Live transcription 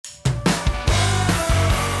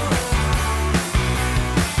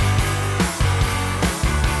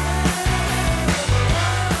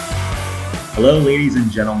Hello, ladies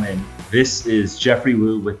and gentlemen. This is Jeffrey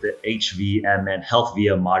Wu with the HVMN Health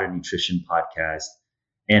Via Modern Nutrition podcast.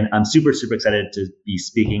 And I'm super excited to be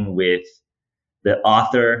speaking with the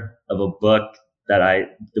author of a book the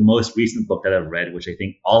most recent book that I've read, which I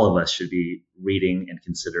think all of us should be reading and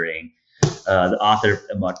considering. The author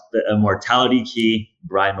of the Immortality Key,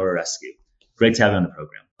 Brian Morescu. Great to have you on the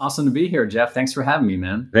program. Awesome to be here, Jeff. Thanks for having me,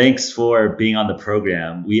 man. Thanks for being on the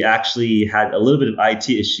program. We actually had a little bit of IT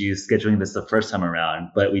issues scheduling this the first time around,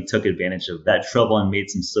 but we took advantage of that trouble and made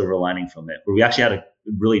some silver lining from it, where we actually had a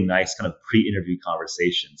really nice kind of pre-interview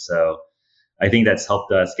conversation. So I think that's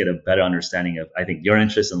helped us get a better understanding of, I think, your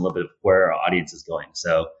interests and a little bit of where our audience is going.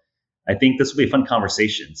 So I think this will be a fun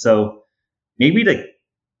conversation. So maybe to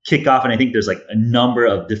kick off, and I think there's like a number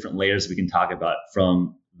of different layers we can talk about,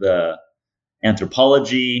 from the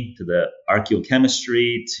anthropology to the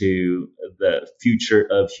archaeochemistry to the future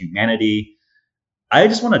of humanity. I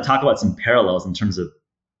just want to talk about some parallels in terms of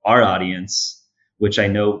our audience, which I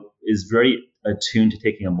know is very attuned to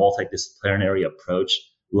taking a multidisciplinary approach,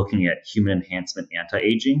 looking at human enhancement,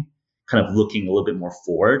 anti-aging, kind of looking a little bit more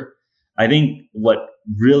forward. I think what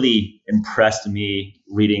really impressed me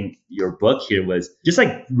reading your book here was just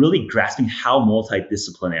like really grasping how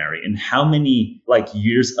multidisciplinary and how many like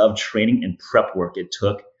years of training and prep work it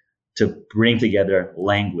took to bring together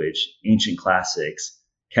language, ancient classics,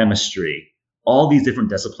 chemistry, all these different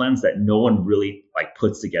disciplines that no one really like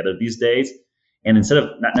puts together these days. And instead of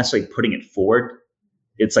not necessarily putting it forward,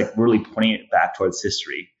 it's like really pointing it back towards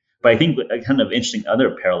history. But I think a kind of interesting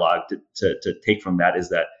other parallel to take from that is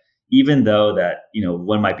that even though that,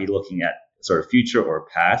 one might be looking at sort of future or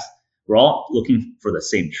past, we're all looking for the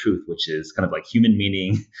same truth, which is kind of like human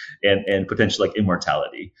meaning and potentially like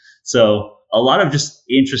immortality. So a lot of just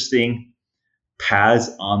interesting paths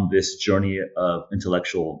on this journey of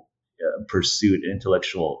intellectual pursuit,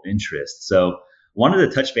 intellectual interest. So wanted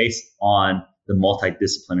to touch base on the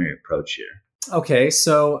multidisciplinary approach here. Okay,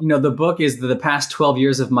 so, the book is the past 12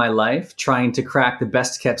 years of my life trying to crack the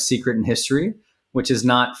best kept secret in history, which is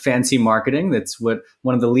not fancy marketing. That's what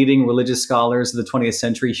one of the leading religious scholars of the 20th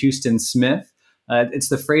century, Houston Smith, it's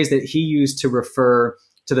the phrase that he used to refer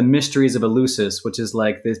to the mysteries of Eleusis, which is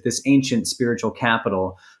like this ancient spiritual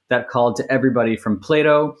capital that called to everybody from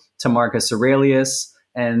Plato to Marcus Aurelius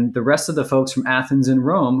and the rest of the folks from Athens and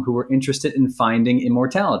Rome who were interested in finding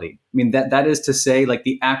immortality. I mean, that is to say, like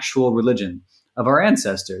the actual religion of our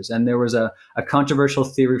ancestors. And there was a controversial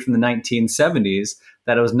theory from the 1970s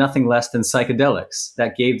that it was nothing less than psychedelics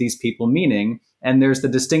that gave these people meaning. And there's the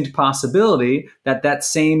distinct possibility that that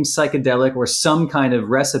same psychedelic or some kind of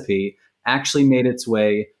recipe actually made its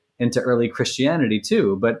way into early Christianity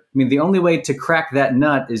too. But I mean, the only way to crack that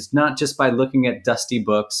nut is not just by looking at dusty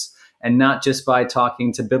books and not just by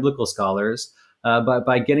talking to biblical scholars, but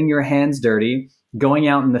by getting your hands dirty, going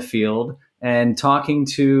out in the field and talking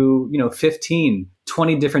to, 15,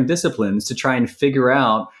 20 different disciplines to try and figure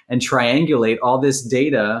out and triangulate all this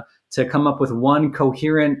data to come up with one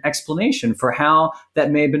coherent explanation for how that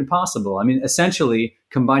may have been possible. I mean, essentially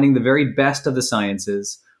combining the very best of the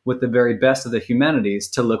sciences with the very best of the humanities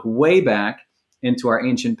to look way back into our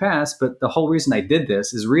ancient past. But the whole reason I did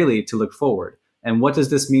this is really to look forward. And what does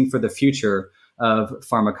this mean for the future of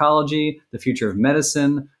pharmacology, the future of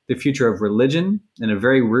medicine, the future of religion in a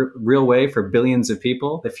very real way for billions of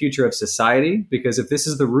people, the future of society? Because if this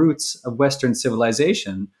is the roots of Western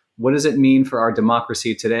civilization, what does it mean for our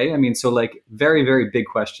democracy today? I mean, so like very, very big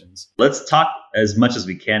questions. Let's talk as much as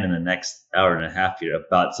we can in the next hour and a half here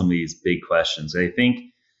about some of these big questions. I think,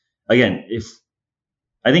 again,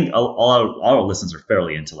 all our listeners are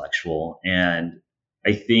fairly intellectual, and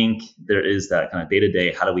I think there is that kind of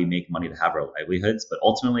day-to-day, how do we make money to have our livelihoods? But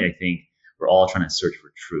ultimately, I think we're all trying to search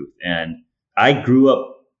for truth. And I grew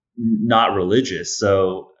up not religious,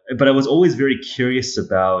 but I was always very curious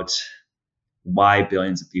about why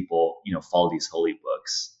billions of people, follow these holy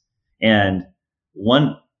books. And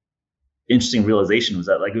one interesting realization was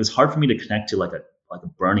that like it was hard for me to connect to like a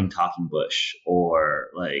burning talking bush or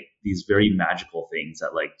like these very magical things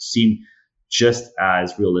that like seem just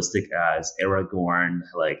as realistic as Aragorn,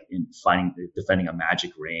 like in defending a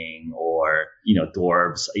magic ring, or,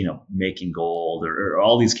 dwarves, making gold, or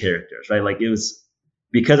all these characters, right? Like it was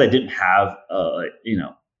because I didn't have,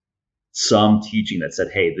 some teaching that said,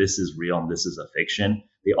 hey, this is real and this is a fiction.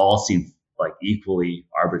 They all seem like equally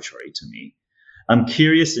arbitrary to me. I'm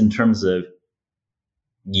curious in terms of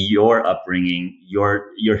your upbringing,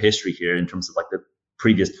 your history here in terms of like the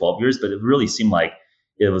previous 12 years, but it really seemed like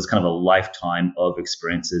it was kind of a lifetime of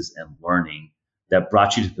experiences and learning that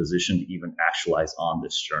brought you to the position to even actualize on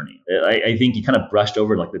this journey. I think you kind of brushed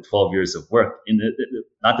over like the 12 years of work. And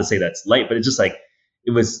not to say that's light, but it's just like,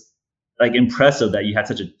 it was like impressive that you had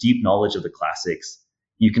such a deep knowledge of the classics.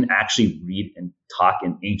 You can actually read and talk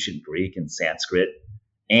in ancient Greek and Sanskrit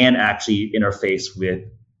and actually interface with,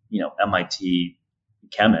 MIT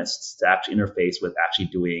chemists to actually interface with actually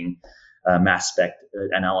doing mass spec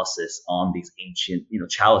analysis on these ancient,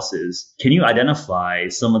 chalices. Can you identify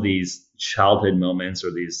some of these childhood moments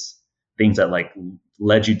or these things that like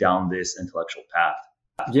led you down this intellectual path?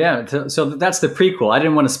 Yeah, so that's the prequel. I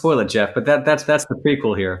didn't want to spoil it, Jeff, but that's the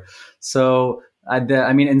prequel here. So I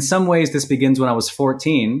mean, in some ways, this begins when I was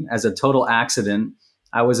 14 as a total accident.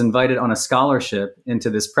 I was invited on a scholarship into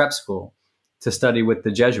this prep school to study with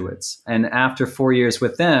the Jesuits, and after 4 years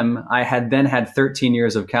with them, I had then had 13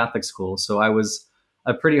 years of Catholic school. So I was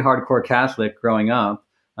a pretty hardcore Catholic growing up,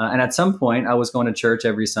 and at some point, I was going to church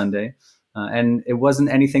every Sunday. And it wasn't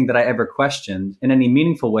anything that I ever questioned in any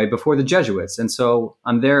meaningful way before the Jesuits. And so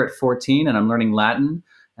I'm there at 14 and I'm learning Latin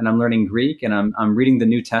and I'm learning Greek and I'm reading the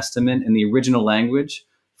New Testament in the original language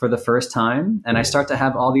for the first time. And I start to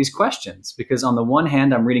have all these questions because on the one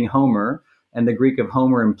hand, I'm reading Homer and the Greek of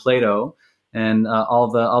Homer and Plato and all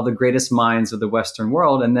the greatest minds of the Western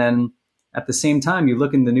world. And then at the same time, you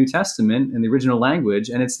look in the New Testament in the original language,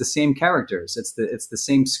 and it's the same characters, it's the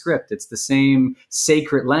same script, it's the same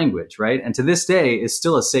sacred language, right? And to this day, is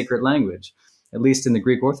still a sacred language, at least in the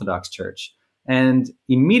Greek Orthodox Church. And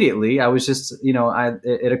immediately, I was just,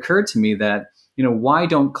 it occurred to me that, why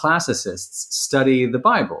don't classicists study the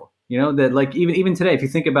Bible? That like even today, if you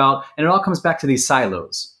think about, and it all comes back to these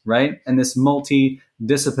silos, right? And this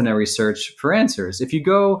multidisciplinary search for answers. If you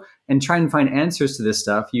go and try and find answers to this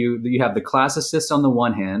stuff, you have the classicists on the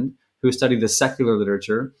one hand who study the secular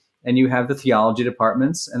literature, and you have the theology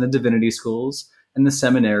departments and the divinity schools and the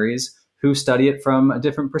seminaries who study it from a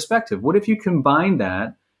different perspective. What if you combine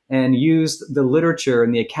that and use the literature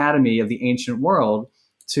and the academy of the ancient world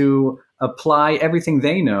to apply everything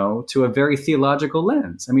they know to a very theological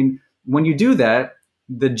lens? I mean, when you do that,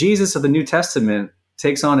 the Jesus of the New Testament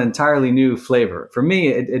takes on an entirely new flavor. For me,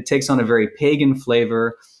 it takes on a very pagan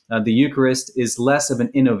flavor. The Eucharist is less of an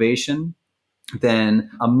innovation than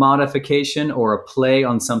a modification or a play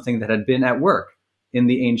on something that had been at work in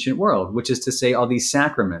the ancient world, which is to say all these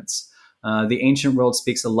sacraments. The ancient world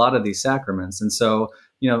speaks a lot of these sacraments. And so,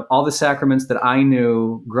 all the sacraments that I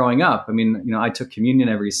knew growing up, I mean, I took communion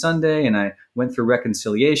every Sunday and I went through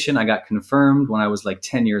reconciliation. I got confirmed when I was like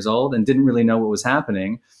 10 years old and didn't really know what was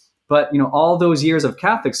happening. But, all those years of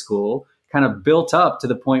Catholic school kind of built up to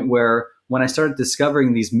the point where when I started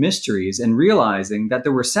discovering these mysteries and realizing that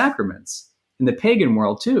there were sacraments in the pagan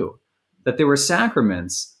world too, that there were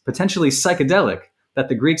sacraments, potentially psychedelic, that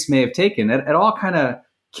the Greeks may have taken, it all kind of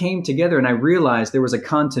came together, and I realized there was a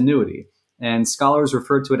continuity. And scholars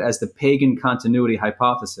refer to it as the pagan continuity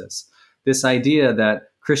hypothesis. This idea that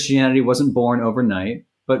Christianity wasn't born overnight,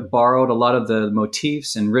 but borrowed a lot of the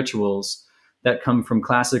motifs and rituals that come from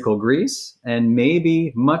classical Greece, and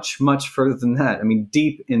maybe much, much further than that. I mean,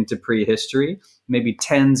 deep into prehistory, maybe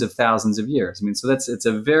tens of thousands of years. I mean, so it's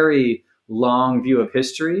a very long view of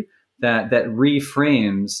history that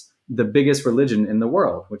reframes the biggest religion in the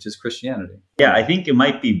world, which is Christianity. Yeah, I think it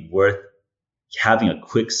might be worth having a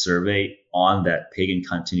quick survey on that pagan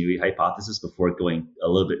continuity hypothesis before going a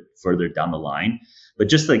little bit further down the line. But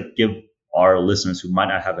just to give our listeners who might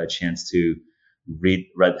not have a chance to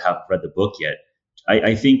have read the book yet,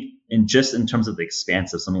 I think in terms of the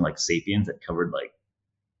expanse of something like Sapiens that covered like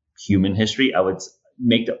human history, I would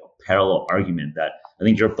make the parallel argument that I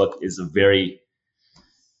think your book is a very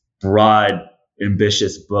broad,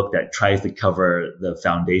 ambitious book that tries to cover the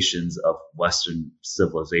foundations of Western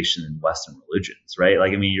civilization and Western religions, right?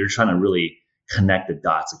 Like, I mean, you're trying to really connect the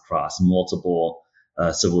dots across multiple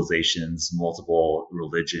civilizations, multiple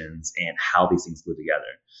religions, and how these things live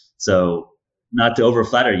together. So not to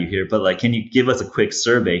overflatter you here, but like, can you give us a quick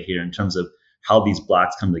survey here in terms of how these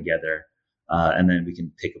blocks come together? And then we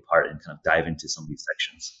can pick apart and kind of dive into some of these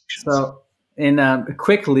sections. So,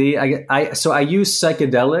 quickly, I use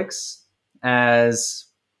psychedelics as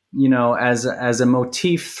a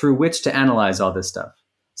motif through which to analyze all this stuff.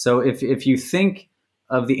 So if you think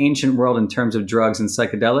of the ancient world in terms of drugs and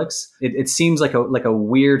psychedelics, it seems like a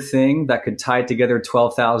weird thing that could tie together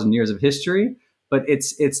 12,000 years of history. But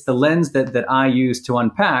it's the lens that I use to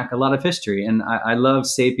unpack a lot of history. And I love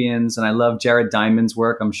Sapiens and I love Jared Diamond's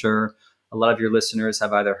work. I'm sure a lot of your listeners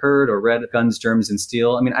have either heard or read Guns, Germs, and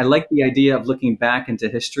Steel. I mean, I like the idea of looking back into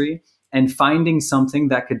history and finding something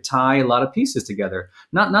that could tie a lot of pieces together.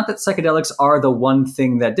 Not that psychedelics are the one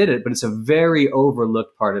thing that did it, but it's a very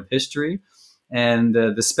overlooked part of history. And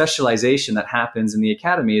the specialization that happens in the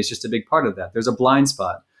academy is just a big part of that. There's a blind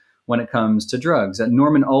spot when it comes to drugs.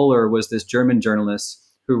 Norman Ohler was this German journalist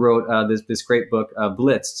who wrote this great book,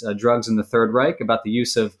 Blitz, Drugs in the Third Reich, about the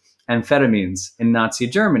use of amphetamines in Nazi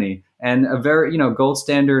Germany. And a very, gold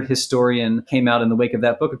standard historian came out in the wake of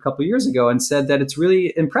that book a couple of years ago and said that it's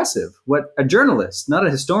really impressive what a journalist, not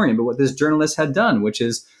a historian, but what this journalist had done, which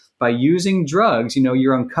is by using drugs,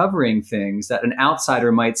 you're uncovering things that an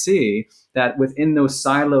outsider might see that within those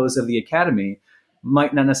silos of the academy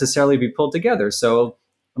might not necessarily be pulled together. So,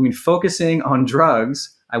 focusing on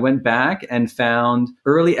drugs, I went back and found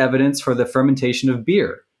early evidence for the fermentation of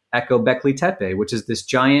beer, Göbekli Tepe, which is this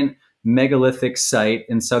giant megalithic site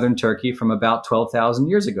in southern Turkey from about 12,000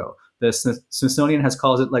 years ago. The Smithsonian has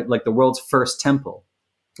called it like the world's first temple.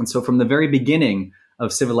 And so from the very beginning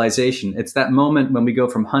of civilization, it's that moment when we go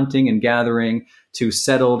from hunting and gathering to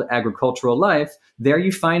settled agricultural life. There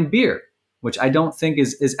you find beer, which I don't think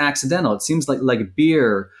is accidental. It seems like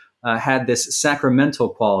beer had this sacramental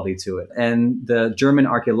quality to it. And the German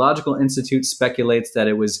Archaeological Institute speculates that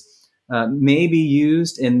it was may be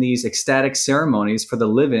used in these ecstatic ceremonies for the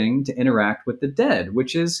living to interact with the dead,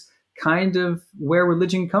 which is kind of where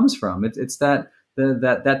religion comes from. It's that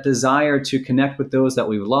desire to connect with those that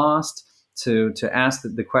we've lost, to ask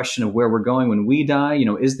the question of where we're going when we die.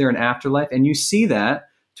 Is there an afterlife? And you see that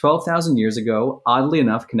 12,000 years ago, oddly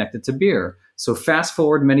enough, connected to beer. So fast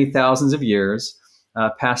forward many thousands of years,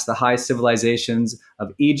 past the high civilizations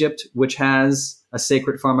of Egypt, which has a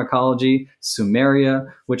sacred pharmacology, Sumeria,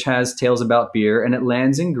 which has tales about beer, and it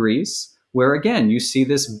lands in Greece, where again, you see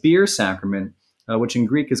this beer sacrament, which in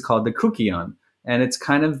Greek is called the koukion. And it's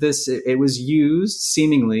kind of this, it was used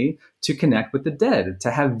seemingly to connect with the dead,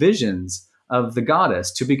 to have visions of the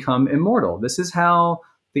goddess, to become immortal. This is how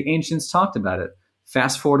the ancients talked about it.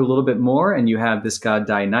 Fast forward a little bit more, and you have this god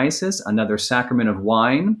Dionysus, another sacrament of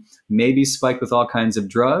wine, maybe spiked with all kinds of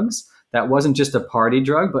drugs. That wasn't just a party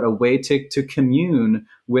drug, but a way to commune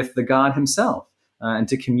with the god himself and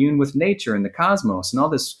to commune with nature and the cosmos and all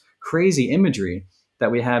this crazy imagery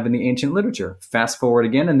that we have in the ancient literature. Fast forward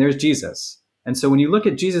again, and there's Jesus. And so when you look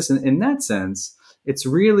at Jesus in that sense, it's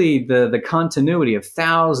really the continuity of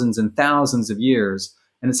thousands and thousands of years.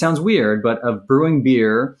 And it sounds weird, but of brewing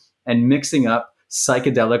beer and mixing up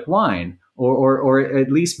psychedelic wine or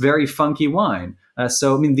at least very funky wine.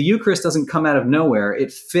 So the Eucharist doesn't come out of nowhere.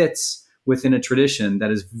 It fits within a tradition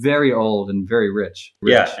that is very old and very rich.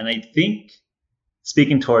 Yeah, and I think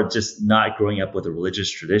speaking toward just not growing up with a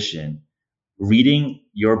religious tradition, reading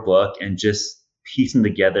your book and just piecing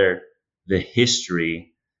together the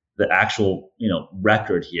history, the actual,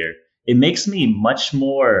 record here, it makes me much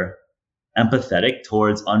more empathetic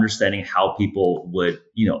towards understanding how people would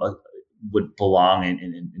belong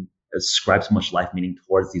and ascribe so much life meaning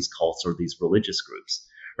towards these cults or these religious groups,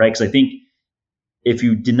 right? Because I think if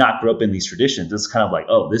you did not grow up in these traditions, it's kind of like,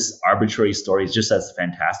 oh, this arbitrary story is just as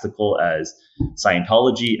fantastical as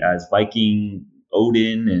Scientology, as Viking,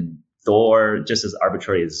 Odin, and Thor, just as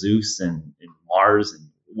arbitrary as Zeus and Mars and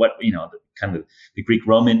what, the Greek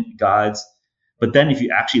Roman gods. But then if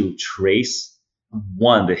you actually trace,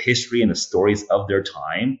 one, the history and the stories of their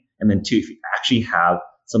time, and then two, if you actually have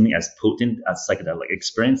something as potent as psychedelic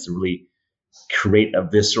experience to really create a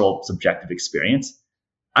visceral, subjective experience,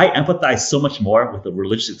 I empathize so much more with the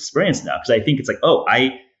religious experience now, because I think it's like, oh,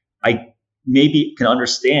 I maybe can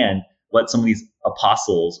understand what some of these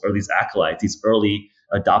apostles or these acolytes, these early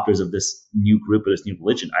adopters of this new group or this new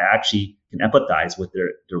religion, I actually can empathize with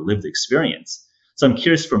their lived experience. So I'm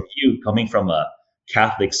curious, from you, coming from a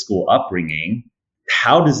Catholic school upbringing,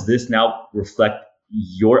 how does this now reflect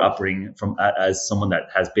your upbringing from as someone that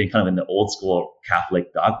has been kind of in the old school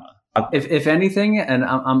Catholic dogma? If anything, and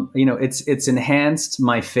it's enhanced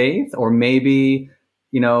my faith, or maybe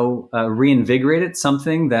reinvigorated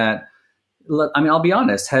something that, I'll be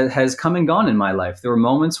honest, has come and gone in my life. There were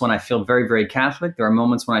moments when I feel very, very Catholic. There are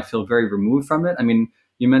moments when I feel very removed from it.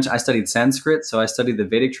 You mentioned I studied Sanskrit, so I studied the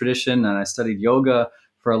Vedic tradition, and I studied yoga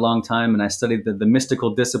for a long time, and I studied the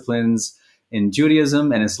mystical disciplines in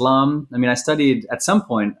Judaism and Islam. At some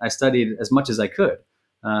point, I studied as much as I could.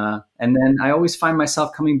 And then I always find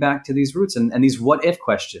myself coming back to these roots and these what if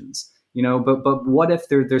questions, but what if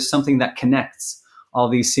there's something that connects all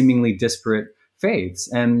these seemingly disparate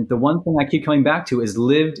faiths? And the one thing I keep coming back to is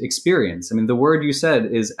lived experience. The word you said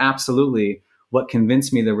is absolutely what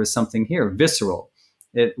convinced me there was something here, visceral.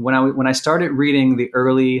 When I started reading the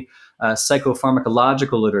early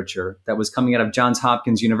psychopharmacological literature that was coming out of Johns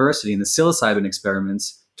Hopkins University and the psilocybin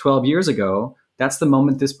experiments 12 years ago, that's the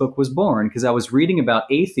moment this book was born, because I was reading about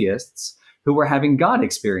atheists who were having God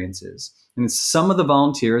experiences. And some of the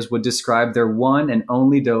volunteers would describe their one and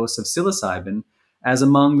only dose of psilocybin as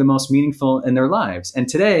among the most meaningful in their lives. And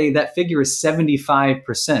today, that figure is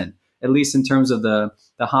 75%, at least in terms of the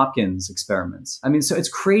Hopkins experiments. I mean, so it's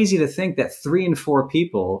crazy to think that 3 in 4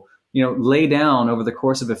 people, lay down over the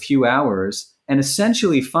course of a few hours and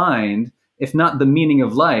essentially find, if not the meaning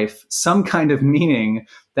of life, some kind of meaning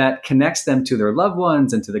that connects them to their loved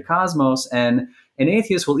ones and to the cosmos. And an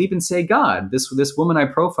atheist will even say God. This woman I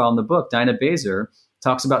profile in the book, Dinah Baser,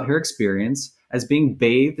 talks about her experience as being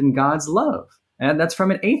bathed in God's love. And that's from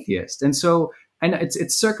an atheist. And so, and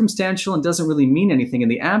it's circumstantial and doesn't really mean anything in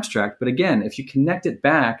the abstract. But again, if you connect it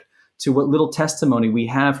back to what little testimony we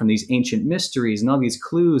have from these ancient mysteries and all these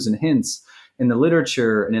clues and hints in the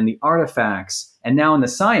literature and in the artifacts and now in the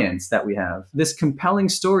science that we have, this compelling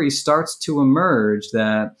story starts to emerge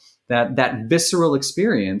that visceral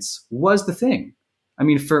experience was the thing. I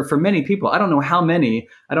mean, for many people, I don't know how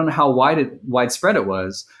widespread it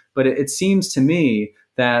was, but it seems to me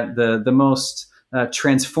that the most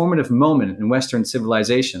transformative moment in Western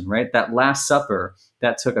civilization, right? That Last Supper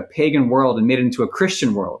that took a pagan world and made it into a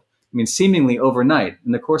Christian world. I mean, seemingly overnight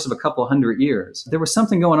in the course of a couple hundred years, there was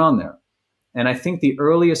something going on there. And I think the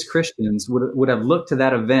earliest Christians would have looked to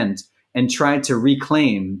that event and tried to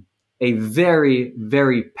reclaim a very,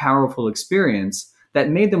 very powerful experience that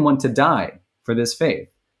made them want to die for this faith.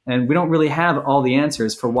 And we don't really have all the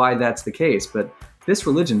answers for why that's the case, but this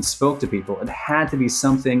religion spoke to people. It had to be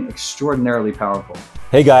something extraordinarily powerful.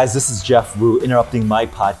 Hey guys, this is Jeff Wu interrupting my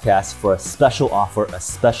podcast for a special offer, a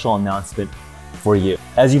special announcement for you.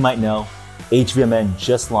 As you might know, HVMN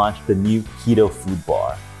just launched the new keto food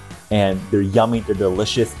bar, and they're yummy, they're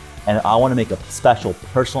delicious, and I want to make a special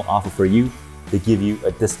personal offer for you to give you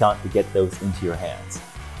a discount to get those into your hands.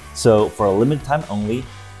 So for a limited time only,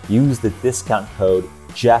 use the discount code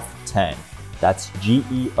Jeff10. That's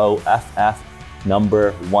GEOFF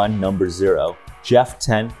number 1 number 0,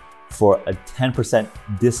 Jeff10 for a 10%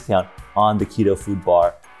 discount on the keto food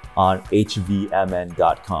bar on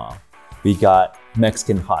hvmn.com. We got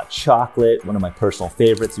Mexican hot chocolate, one of my personal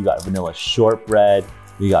favorites. We got vanilla shortbread,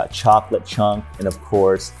 we got chocolate chunk, and of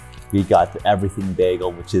course, we got the everything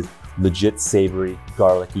bagel, which is legit savory,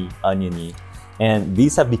 garlicky, oniony. And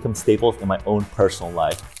these have become staples in my own personal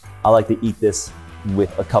life. I like to eat this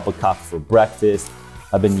with a cup of coffee for breakfast.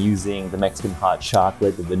 I've been using the Mexican hot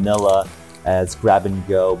chocolate, the vanilla, as grab and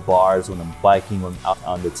go bars when I'm biking, when I'm out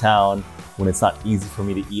on the town, when it's not easy for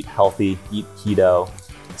me to eat healthy, eat keto.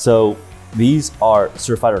 So these are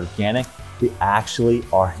certified organic. They actually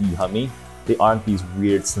are yummy. They aren't these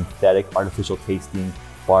weird synthetic artificial tasting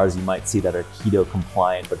bars you might see that are keto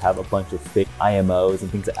compliant but have a bunch of fake IMOs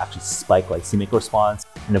and things that actually spike glycemic response.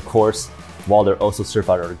 And of course, while they're also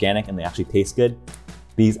certified organic and they actually taste good,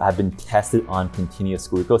 these have been tested on continuous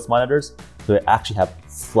glucose monitors, so they actually have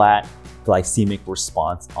flat glycemic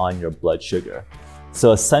response on your blood sugar.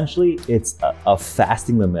 So essentially, it's a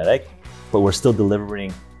fasting mimetic, but we're still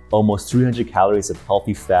delivering almost 300 calories of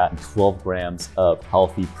healthy fat and 12 grams of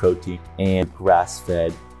healthy protein and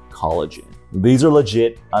grass-fed collagen. These are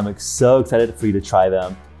legit. I'm so excited for you to try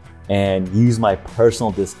them and use my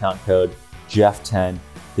personal discount code Jeff10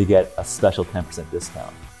 to get a special 10%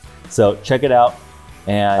 discount. So check it out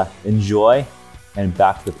and enjoy, and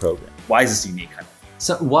back to the program. Why is this unique?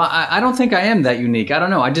 So I don't think I am that unique. I don't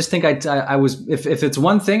know. I just think I was, if it's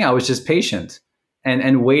one thing, I was just patient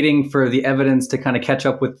and waiting for the evidence to kind of catch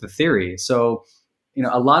up with the theory. So,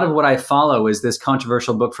 a lot of what I follow is this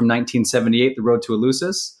controversial book from 1978, The Road to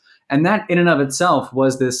Eleusis. And that in and of itself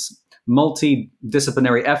was this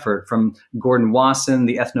multidisciplinary effort from Gordon Wasson,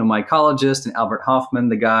 the ethnomycologist, and Albert Hoffman,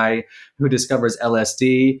 the guy who discovers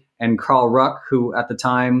LSD, and Carl Ruck, who at the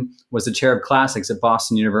time was the chair of classics at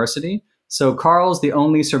Boston University. So Carl's the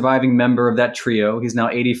only surviving member of that trio. He's now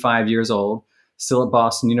 85 years old, still at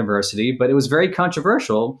Boston University. But it was very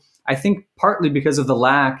controversial, I think partly because of the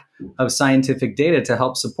lack of scientific data to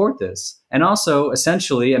help support this. And also,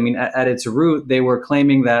 essentially, at its root, they were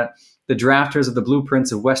claiming that the drafters of the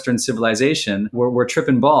blueprints of Western civilization were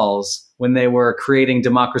tripping balls when they were creating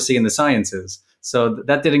democracy in the sciences. So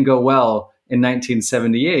that didn't go well in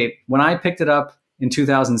 1978. When I picked it up in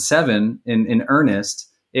 2007 in earnest,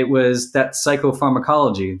 it was that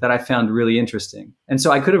psychopharmacology that I found really interesting. And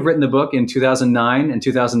so I could have written the book in 2009 and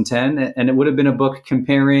 2010, and it would have been a book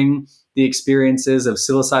comparing the experiences of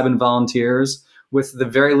psilocybin volunteers with the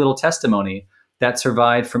very little testimony that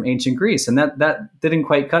survived from ancient Greece. And that didn't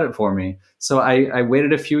quite cut it for me. So I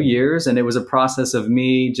waited a few years, and it was a process of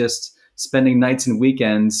me just spending nights and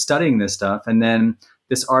weekends studying this stuff. And then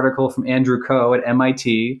this article from Andrew Coe at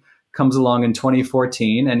MIT comes along in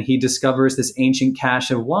 2014, and he discovers this ancient cache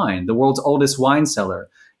of wine, the world's oldest wine cellar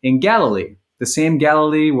in Galilee, the same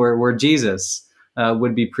Galilee where Jesus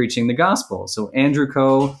would be preaching the gospel. So Andrew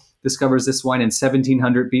Coe discovers this wine in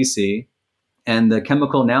 1700 BC, and the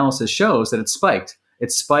chemical analysis shows that it's spiked.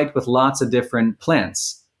 It's spiked with lots of different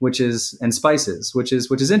plants, and spices, which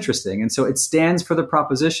is interesting. And so it stands for the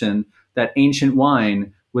proposition that ancient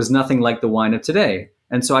wine was nothing like the wine of today.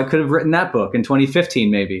 And so I could have written that book in 2015,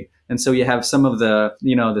 maybe. And so you have some of the,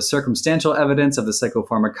 the circumstantial evidence of the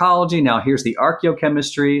psychopharmacology. Now here's the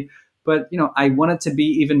archaeochemistry. But, I wanted to be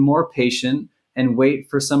even more patient and wait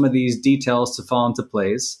for some of these details to fall into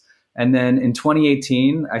place. And then in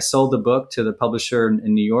 2018, I sold the book to the publisher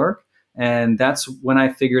in New York. And that's when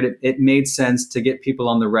I figured it made sense to get people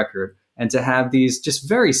on the record and to have these just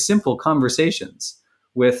very simple conversations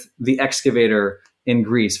with the excavator in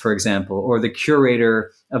Greece, for example, or the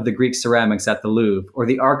curator of the Greek ceramics at the Louvre, or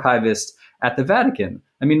the archivist at the Vatican.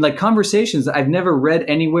 I mean, like conversations that I've never read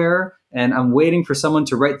anywhere, and I'm waiting for someone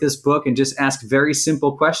to write this book and just ask very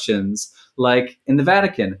simple questions. Like in the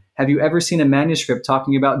Vatican, have you ever seen a manuscript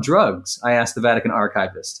talking about drugs? I asked the Vatican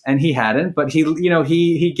archivist, and he hadn't, but he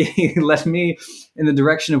led me in the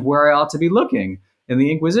direction of where I ought to be looking in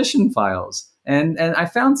the Inquisition files. And I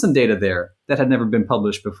found some data there that had never been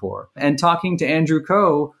published before. And talking to Andrew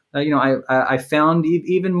Coe, I found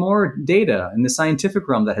even more data in the scientific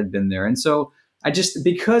realm that had been there. And so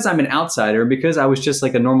because I'm an outsider, because I was just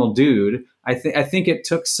like a normal dude, I think it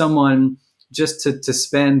took someone just to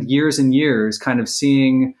spend years and years kind of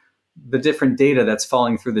seeing the different data that's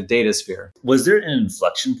falling through the data sphere. Was there an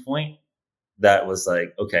inflection point that was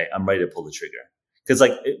like, okay, I'm ready to pull the trigger? Because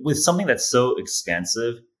with something that's so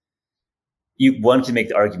expansive, one can make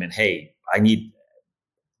the argument, hey, I need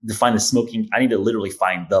to find I need to literally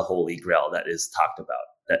find the Holy Grail that is talked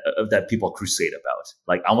about, that people crusade about.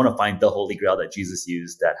 Like, I want to find the Holy Grail that Jesus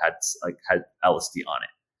used that had LSD on it.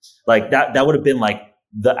 Like that would have been like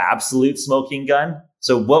the absolute smoking gun.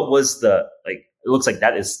 So what was it looks like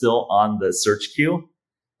that is still on the search queue.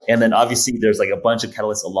 And then obviously there's like a bunch of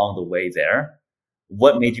catalysts along the way there.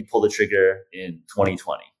 What made you pull the trigger in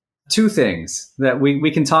 2020? Two things that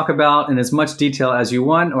we can talk about in as much detail as you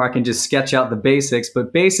want, or I can just sketch out the basics.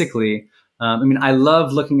 But basically, I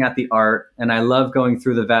love looking at the art, and I love going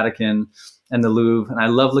through the Vatican and the Louvre, and I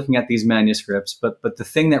love looking at these manuscripts. But the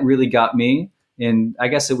thing that really got me in, I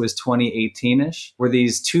guess it was 2018-ish, were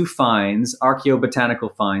these two finds,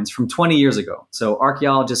 archaeobotanical finds from 20 years ago. So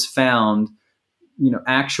archaeologists found,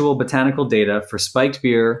 actual botanical data for spiked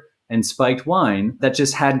beer and spiked wine that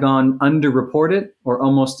just had gone underreported or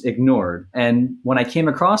almost ignored. And when I came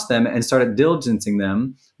across them and started diligencing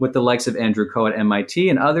them with the likes of Andrew Coe at MIT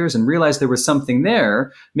and others, and realized there was something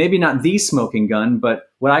there, maybe not the smoking gun, but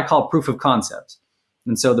what I call proof of concept.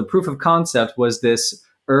 And so the proof of concept was this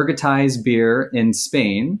ergotized beer in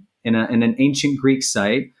Spain, in an ancient Greek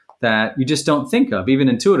site that you just don't think of, even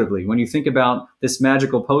intuitively. When you think about this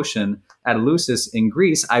magical potion at Eleusis in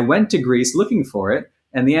Greece, I went to Greece looking for it.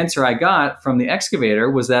 And the answer I got from the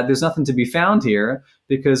excavator was that there's nothing to be found here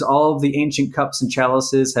because all of the ancient cups and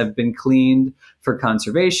chalices have been cleaned for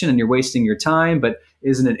conservation, and you're wasting your time, but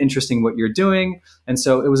isn't it interesting what you're doing? And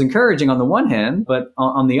so it was encouraging on the one hand, but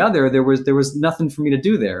on the other, there was nothing for me to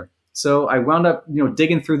do there. So I wound up,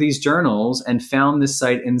 digging through these journals and found this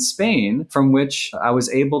site in Spain from which I was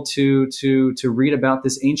able to read about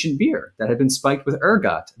this ancient beer that had been spiked with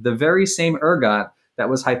ergot, the very same ergot that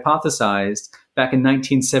was hypothesized back in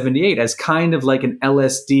 1978 as kind of like an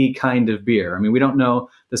LSD kind of beer. I mean, we don't know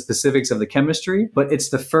the specifics of the chemistry, but it's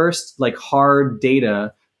the first hard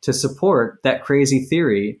data to support that crazy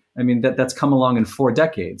theory. I mean, that's come along in 4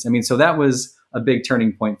 decades. I mean, so that was a big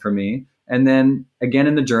turning point for me. And then again,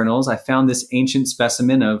 in the journals, I found this ancient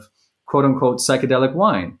specimen of quote unquote psychedelic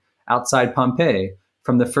wine outside Pompeii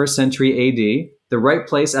from the 1st century AD, the right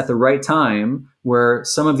place at the right time where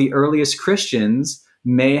some of the earliest Christians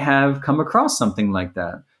may have come across something like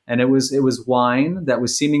that. And it was wine that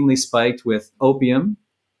was seemingly spiked with opium,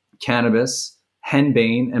 cannabis,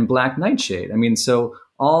 henbane, and black nightshade. I mean, so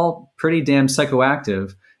all pretty damn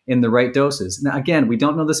psychoactive in the right doses. Now, again, we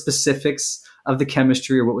don't know the specifics of the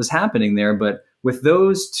chemistry or what was happening there, but with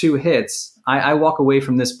those 2 hits, I walk away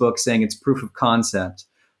from this book saying it's proof of concept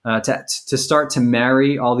to start to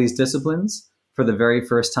marry all these disciplines for the very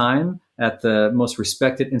first time at the most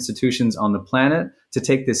respected institutions on the planet, to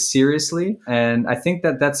take this seriously. And I think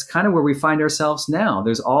that's kind of where we find ourselves now.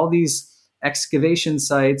 There's all these excavation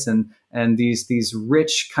sites and these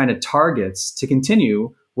rich kind of targets to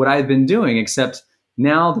continue what I've been doing, except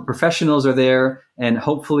now the professionals are there, and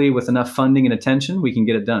hopefully with enough funding and attention, we can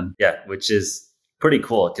get it done. Yeah, which is pretty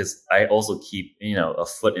cool, because I also keep, a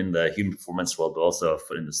foot in the human performance world, but also a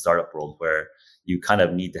foot in the startup world, where you kind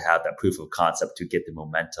of need to have that proof of concept to get the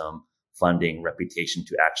momentum funding, reputation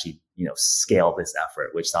to actually, scale this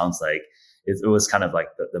effort, which sounds like it was kind of like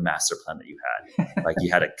the master plan that you had. Like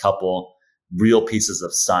you had a couple real pieces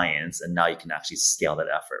of science, and now you can actually scale that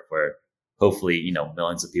effort where hopefully,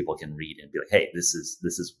 millions of people can read and be like, hey, this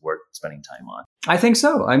is worth spending time on. I think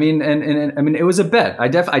so. I mean, and I mean, it was a bet. I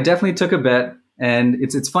definitely took a bet. And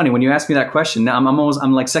it's funny when you ask me that question. Now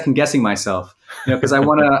I'm like second guessing myself, because I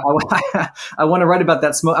want to write about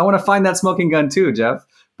that smoke. I want to find that smoking gun too, Jeff.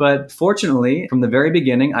 But fortunately, from the very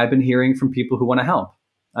beginning, I've been hearing from people who want to help.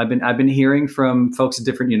 I've been hearing from folks at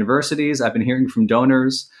different universities. I've been hearing from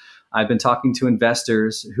donors. I've been talking to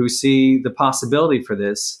investors who see the possibility for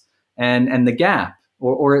this and the gap,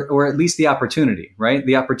 or at least the opportunity, right?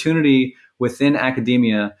 The opportunity within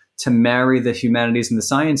academia to marry the humanities and the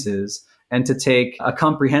sciences, and to take a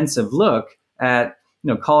comprehensive look at,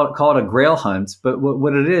 call it a grail hunt, but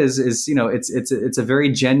what it is, it's a very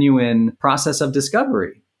genuine process of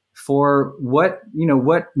discovery for what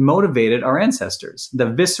motivated our ancestors, the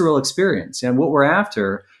visceral experience. And what we're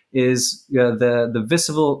after is the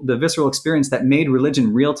visceral experience that made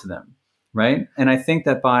religion real to them, right? And I think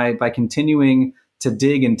that by continuing to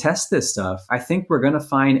dig and test this stuff, I think we're going to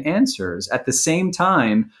find answers at the same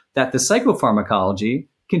time that the psychopharmacology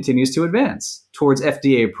continues to advance towards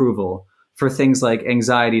FDA approval for things like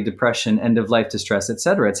anxiety, depression, end-of-life distress, et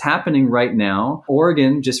cetera. It's happening right now.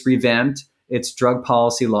 Oregon just revamped its drug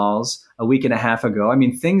policy laws a week and a half ago. I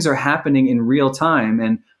mean, things are happening in real time,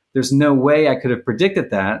 and there's no way I could have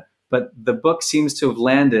predicted that, but the book seems to have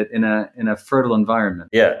landed in a fertile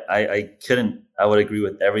environment. Yeah, I would agree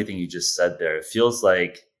with everything you just said there. It feels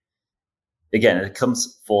like, again, it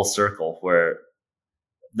comes full circle where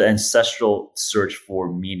the ancestral search for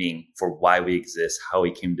meaning, for why we exist, how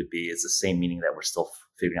we came to be, is the same meaning that we're still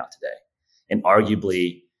figuring out today. And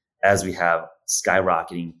arguably, as we have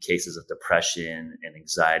skyrocketing cases of depression and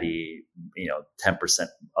anxiety, 10%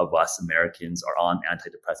 of us Americans are on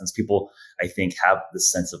antidepressants. People, I think, have this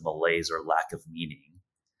sense of malaise or lack of meaning.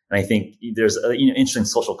 And I think there's interesting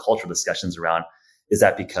social cultural discussions around, is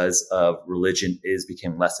that because of religion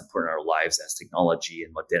became less important in our lives as technology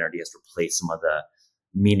and modernity has replaced some of the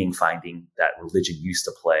meaning finding that religion used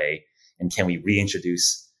to play, and can we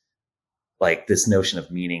reintroduce like this notion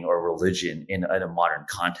of meaning or religion in a modern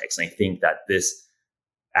context? And I think that this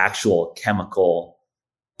actual chemical,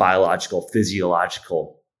 biological,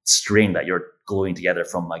 physiological string that you're gluing together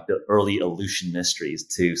from like the early evolution mysteries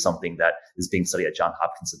to something that is being studied at Johns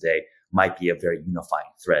Hopkins today might be a very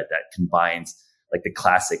unifying thread that combines like the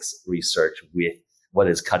classics research with what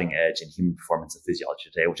is cutting edge in human performance and physiology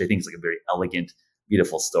today, which I think is like a very elegant,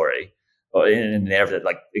 beautiful story in a narrative that,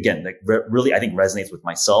 like, again, like really, I think resonates with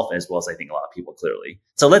myself as well as I think a lot of people clearly.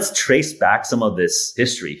 So let's trace back some of this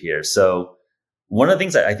history here. So one of the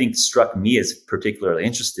things that I think struck me as particularly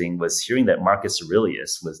interesting was hearing that Marcus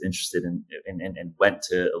Aurelius was interested in and went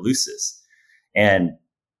to Eleusis. And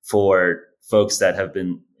for folks that have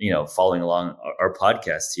been, following along our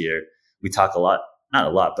podcast here, we talk a lot, not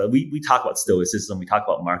a lot, but we talk about Stoicism. We talk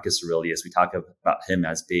about Marcus Aurelius. We talk about him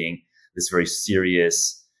as being this very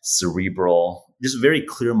serious, cerebral, just very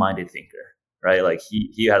clear-minded thinker, right? Like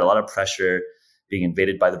he had a lot of pressure being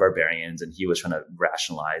invaded by the barbarians, and he was trying to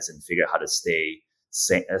rationalize and figure out how to stay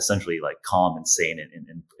essentially like calm and sane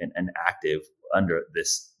and active under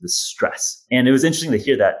this stress. And it was interesting to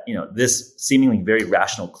hear that, this seemingly very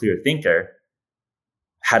rational, clear thinker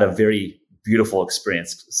had a very beautiful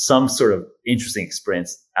experience, some sort of interesting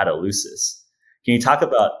experience at Eleusis. Can you talk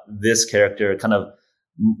about this character, kind of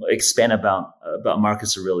expand about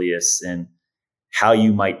Marcus Aurelius and how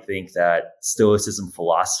you might think that Stoicism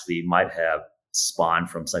philosophy might have spawned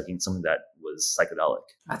from something that was psychedelic?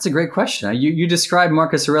 That's a great question. You described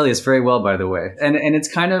Marcus Aurelius very well, by the way, and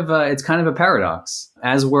it's kind of a paradox,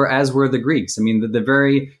 as were the Greeks. I mean, the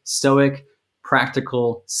very stoic,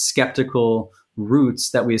 practical, skeptical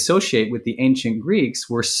roots that we associate with the ancient Greeks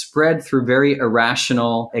were spread through very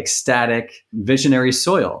irrational, ecstatic, visionary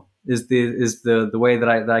soil. Is the way that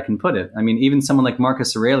I can put it. I mean, even someone like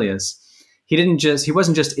Marcus Aurelius, he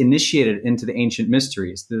wasn't just initiated into the ancient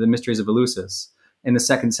mysteries, the mysteries of Eleusis in the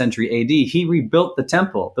 2nd century AD. He rebuilt the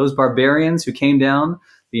temple. Those barbarians who came down,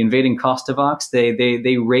 the invading Kostovoks,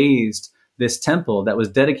 they raised this temple that was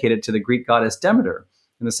dedicated to the Greek goddess Demeter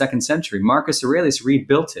in the 2nd century. Marcus Aurelius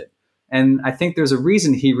rebuilt it. And I think there's a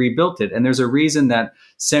reason he rebuilt it. And there's a reason that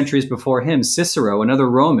centuries before him, Cicero, another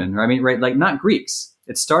Roman, like not Greeks.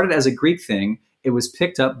 It started as a Greek thing. It was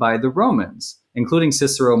picked up by the Romans, including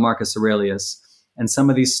Cicero, Marcus Aurelius, and some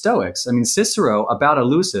of these Stoics. I mean, Cicero, about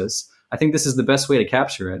Eleusis, I think this is the best way to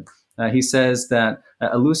capture it. He says that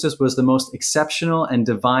Eleusis was the most exceptional and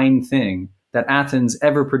divine thing that Athens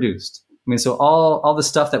ever produced. mean, so all the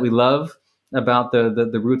stuff that we love about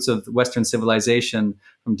the roots of Western civilization,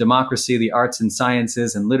 from democracy, the arts and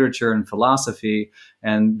sciences, and literature and philosophy,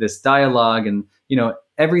 and this dialogue, and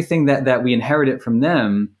everything that we inherited from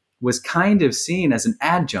them was kind of seen as an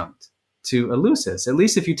adjunct to Eleusis. At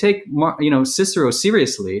least if you take Cicero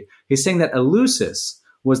seriously, he's saying that Eleusis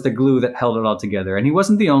was the glue that held it all together, and he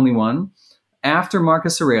wasn't the only one. After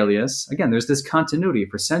Marcus Aurelius, again, there's this continuity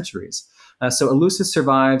for centuries. So Eleusis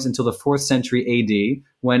survives until the 4th century AD,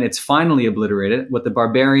 when it's finally obliterated. What the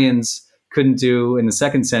barbarians couldn't do in the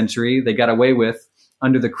 2nd century, they got away with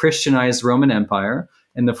under the Christianized Roman Empire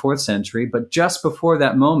in the 4th century. But just before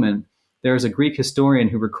that moment, there's a Greek historian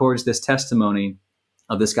who records this testimony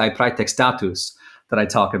of this guy Praetextatus that I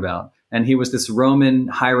talk about. And he was this Roman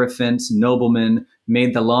hierophant nobleman,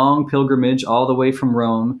 made the long pilgrimage all the way from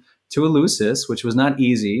Rome to Eleusis, which was not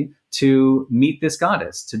easy, to meet this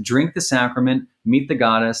goddess, to drink the sacrament, meet the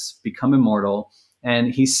goddess, become immortal.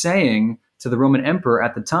 And he's saying to the Roman emperor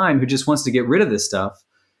at the time, who just wants to get rid of this stuff,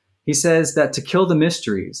 he says that to kill the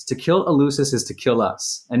mysteries, to kill Eleusis is to kill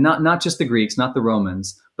us. And not just the Greeks, not the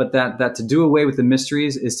Romans, but that to do away with the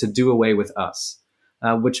mysteries is to do away with us,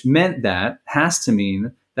 which meant has to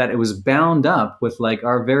mean that it was bound up with like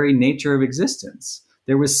our very nature of existence.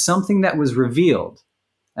 There was something that was revealed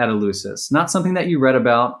at Eleusis, not something that you read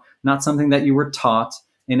about, not something that you were taught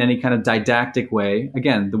in any kind of didactic way.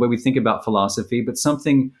 Again, the way we think about philosophy, but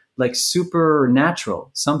something like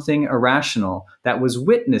supernatural, something irrational that was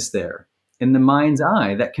witnessed there in the mind's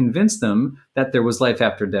eye, that convinced them that there was life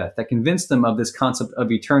after death, that convinced them of this concept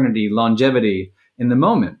of eternity, longevity in the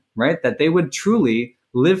moment, right? That they would truly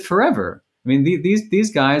live forever. I mean,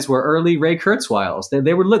 these guys were early Ray Kurzweils.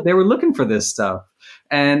 They were looking for this stuff.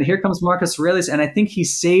 And here comes Marcus Aurelius, and I think he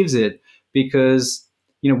saves it because,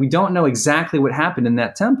 we don't know exactly what happened in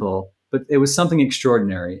that temple, but it was something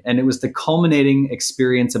extraordinary. And it was the culminating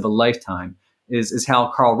experience of a lifetime, is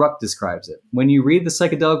how Karl Ruck describes it. When you read the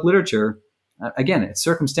psychedelic literature, again, it's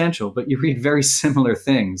circumstantial, but you read very similar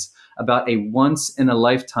things about a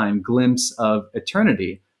once-in-a-lifetime glimpse of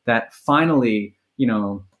eternity that finally,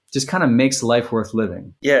 just kind of makes life worth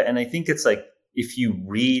living. Yeah, and I think it's like, if you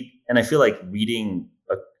read, and I feel like reading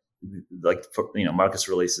Marcus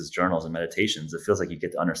Aurelius's journals and meditations, it feels like you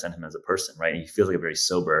get to understand him as a person, right? And he feels like a very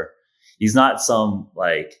sober. He's not some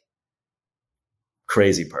like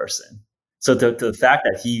crazy person. So the fact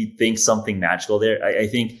that he thinks something magical there, I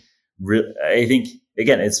think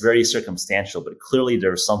again, it's very circumstantial, but clearly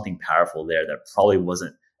there was something powerful there that probably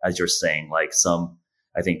wasn't, as you're saying, like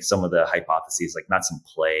I think some of the hypotheses, like not some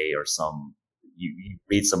play or some, you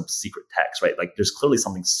read some secret text, right? Like there's clearly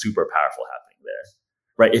something super powerful happening there,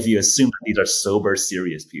 right? If you assume that these are sober,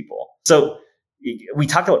 serious people. So we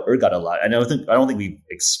talked about ergot a lot. I don't think we've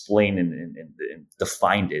explained and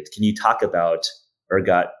defined it. Can you talk about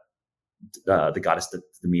ergot, the goddess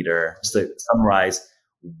Demeter, just to summarize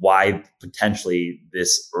why potentially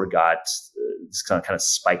this ergot, this kind of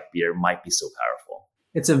spiked beer might be so powerful?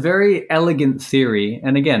 It's a very elegant theory.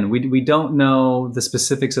 And again, we don't know the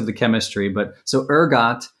specifics of the chemistry, but so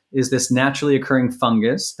ergot is this naturally occurring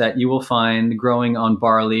fungus that you will find growing on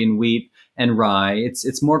barley and wheat and rye.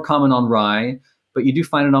 It's more common on rye, but you do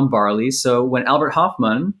find it on barley. So when Albert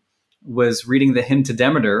Hoffmann was reading the Hymn to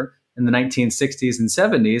Demeter in the 1960s and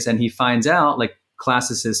 70s, and he finds out, like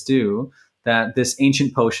classicists do, that this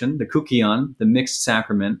ancient potion, the kukion, the mixed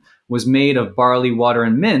sacrament, was made of barley, water,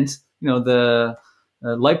 and mint, the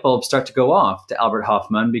light bulbs start to go off to Albert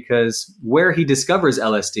Hoffmann, because where he discovers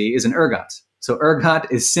LSD is in ergot. So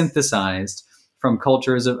ergot is synthesized from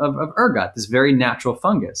cultures of ergot, this very natural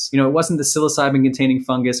fungus. It wasn't the psilocybin-containing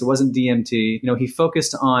fungus. It wasn't DMT. He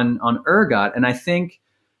focused on ergot, and I think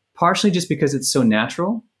partially just because it's so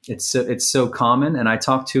natural, it's so common. And I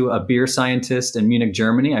talked to a beer scientist in Munich,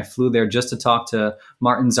 Germany. I flew there just to talk to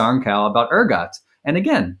Martin Zarnkow about ergot. And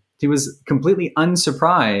again, he was completely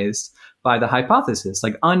unsurprised by the hypothesis,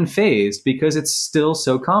 like unfazed, because it's still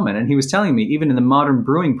so common. And he was telling me, even in the modern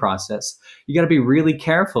brewing process, you got to be really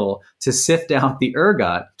careful to sift out the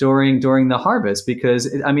ergot during the harvest, because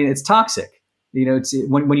it's toxic.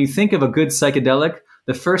 When you think of a good psychedelic,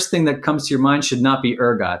 the first thing that comes to your mind should not be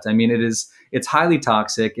ergot. It's highly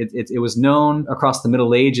toxic. It was known across the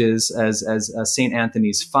Middle Ages as St.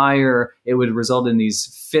 Anthony's fire. It would result in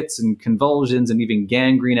these fits and convulsions and even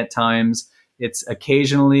gangrene at times. It's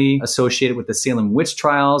occasionally associated with the Salem witch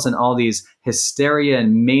trials and all these hysteria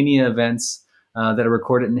and mania events that are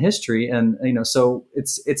recorded in history. And so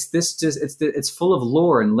it's full of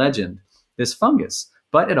lore and legend, this fungus.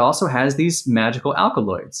 But it also has these magical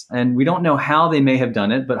alkaloids, and we don't know how they may have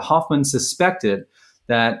done it. But Hoffmann suspected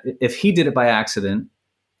that if he did it by accident,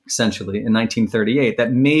 essentially, in 1938,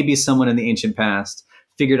 that maybe someone in the ancient past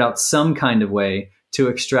figured out some kind of way to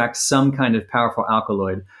extract some kind of powerful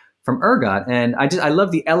alkaloid from ergot. And I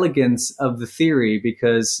love the elegance of the theory,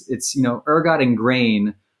 because it's, ergot and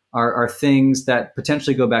grain are things that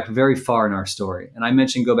potentially go back very far in our story. And I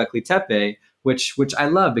mentioned Göbekli Tepe, which I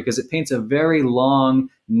love because it paints a very long,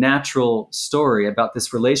 natural story about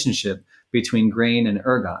this relationship between grain and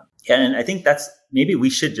ergot. Yeah, and I think maybe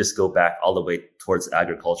we should just go back all the way towards the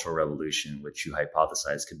agricultural revolution, which you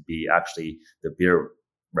hypothesize could be actually the beer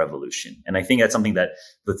revolution. And I think that's something that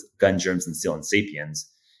with gun germs and steel and sapiens,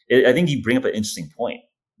 I think you bring up an interesting point.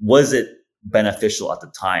 Was it beneficial at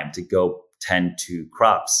the time to go tend to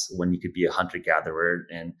crops when you could be a hunter-gatherer?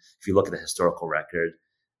 And if you look at the historical record,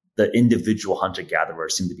 the individual hunter-gatherer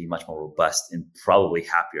seemed to be much more robust and probably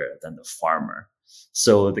happier than the farmer.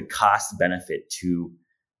 So the cost benefit to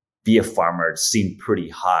be a farmer seemed pretty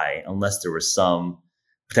high, unless there was some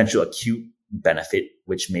potential acute benefit,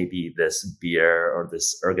 which may be this beer or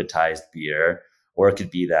this ergotized beer, or it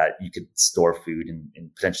could be that you could store food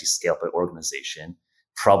and potentially scale up an organization.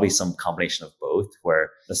 Probably some combination of both,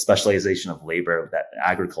 where the specialization of labor that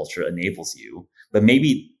agriculture enables you, but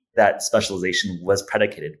maybe that specialization was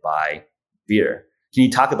predicated by beer. Can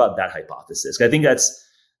you talk about that hypothesis? I think that's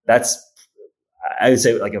I would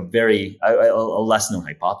say like a less known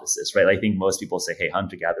hypothesis, right? I think most people say, hey,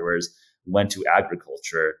 hunter-gatherers went to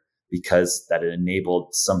agriculture because that it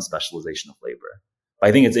enabled some specialization of labor. But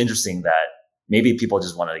I think it's interesting that maybe people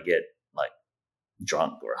just wanted to get like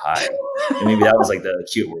drunk or high. And maybe that was like the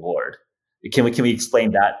acute reward. Can we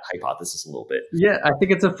explain that hypothesis a little bit? Yeah, I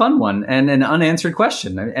think it's a fun one and an unanswered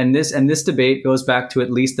question. And this debate goes back to at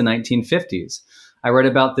least the 1950s. I read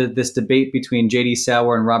about this debate between J.D.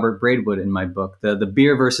 Sauer and Robert Braidwood in my book, the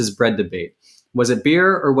beer versus bread debate. Was it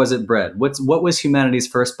beer or was it bread? What was humanity's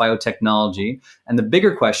first biotechnology? And the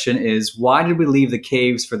bigger question is, why did we leave the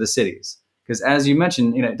caves for the cities? Because as you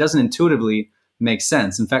mentioned, it doesn't intuitively make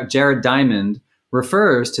sense. In fact, Jared Diamond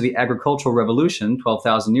refers to the agricultural revolution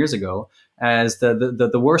 12,000 years ago as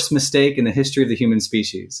the worst mistake in the history of the human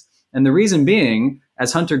species. And the reason being,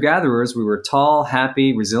 as hunter-gatherers, we were tall,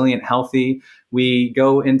 happy, resilient, healthy. We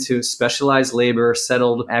go into specialized labor,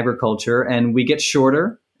 settled agriculture, and we get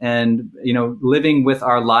shorter. And, living with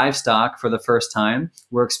our livestock for the first time,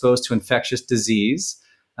 we're exposed to infectious disease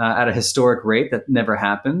at a historic rate that never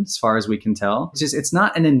happened, as far as we can tell. It's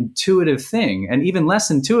not an intuitive thing, and even less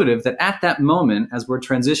intuitive that at that moment, as we're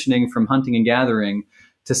transitioning from hunting and gathering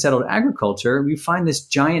to settled agriculture, we find this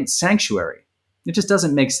giant sanctuary. It just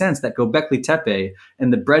doesn't make sense that Göbekli Tepe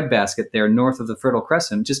and the breadbasket there north of the Fertile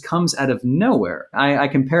Crescent just comes out of nowhere. I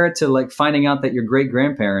compare it to like finding out that your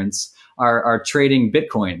great-grandparents are trading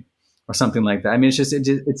Bitcoin or something like that. I mean,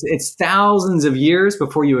 it's thousands of years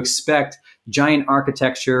before you expect giant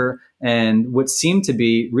architecture and what seem to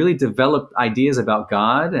be really developed ideas about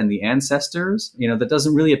God and the ancestors. That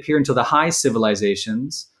doesn't really appear until the high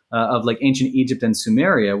civilizations of like ancient Egypt and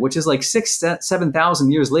Sumeria, which is like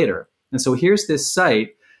 7,000 years later. And so here's this site,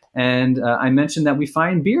 and I mentioned that we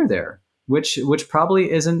find beer there, which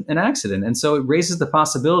probably isn't an accident. And so it raises the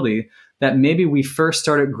possibility that maybe we first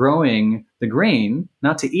started growing the grain,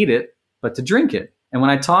 not to eat it, but to drink it. And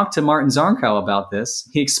when I talked to Martin Zarnkow about this,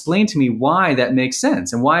 he explained to me why that makes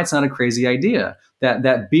sense and why it's not a crazy idea,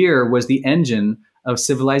 that beer was the engine of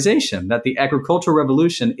civilization, that the agricultural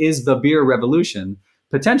revolution is the beer revolution,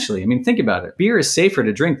 potentially. I mean, think about it. Beer is safer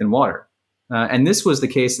to drink than water. And this was the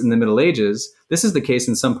case in the Middle Ages. This is the case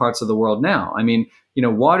in some parts of the world now. I mean,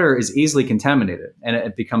 water is easily contaminated and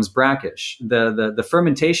it becomes brackish. The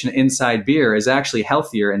fermentation inside beer is actually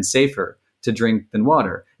healthier and safer to drink than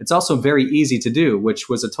water. It's also very easy to do, which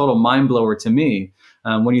was a total mind blower to me.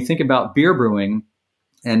 When you think about beer brewing,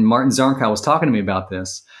 and Martin Zarnkow was talking to me about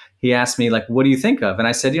this, he asked me, like, what do you think of? And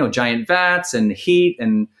I said, giant vats and heat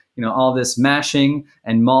and all this mashing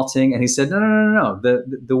and malting. And he said, no.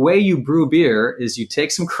 The way you brew beer is you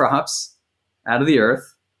take some crops out of the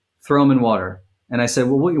earth, throw them in water. And I said,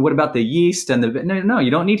 well, what about the yeast and no,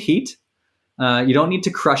 you don't need heat. You don't need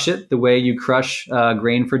to crush it the way you crush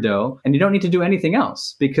grain for dough. And you don't need to do anything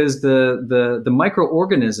else because the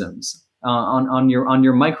microorganisms on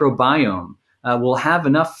your microbiome will have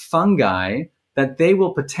enough fungi that they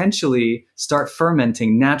will potentially start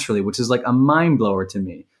fermenting naturally, which is like a mind blower to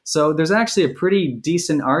me. So there's actually a pretty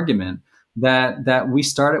decent argument that we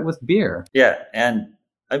started with beer. Yeah, and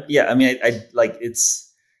I mean, I like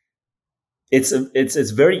it's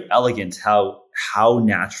very elegant how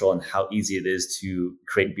natural and how easy it is to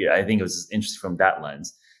create beer. I think it was interesting from that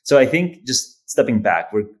lens. So I think just stepping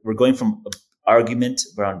back, we're going from an argument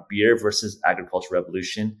around beer versus agricultural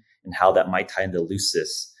revolution and how that might tie into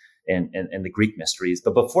Lucis and the Greek mysteries.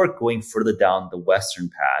 But before going further down the Western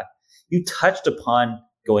path, you touched upon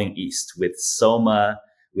going east with Soma,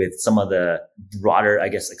 with some of the broader, I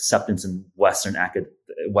guess, acceptance in Western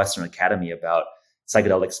academy about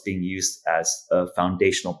psychedelics being used as a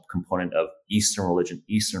foundational component of Eastern religion,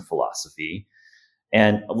 Eastern philosophy.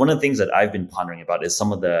 And one of the things that I've been pondering about is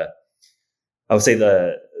some of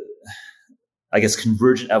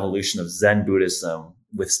convergent evolution of Zen Buddhism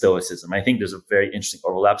with Stoicism. I think there's a very interesting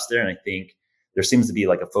overlaps there. And I think there seems to be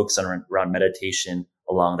like a focus around meditation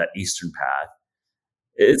along that Eastern path.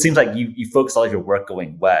 It seems like you focus all of your work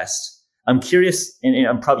going west. I'm curious, and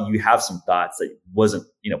I'm probably you have some thoughts that wasn't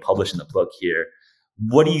published in the book here.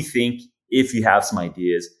 What do you think, if you have some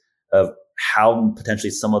ideas of how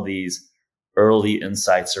potentially some of these early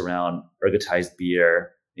insights around ergotized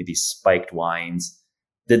beer, maybe spiked wines,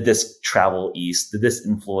 did this travel east? Did this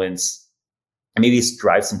influence, maybe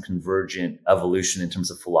drive some convergent evolution in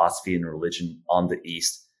terms of philosophy and religion on the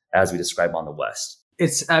east as we describe on the west?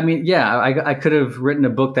 I could have written a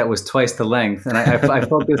book that was twice the length, and I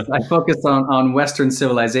focused on Western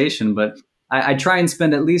civilization, but I try and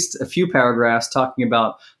spend at least a few paragraphs talking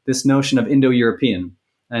about this notion of Indo-European.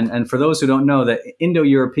 And for those who don't know, that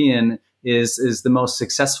Indo-European is the most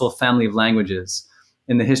successful family of languages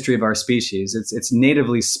in the history of our species. It's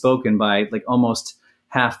natively spoken by like almost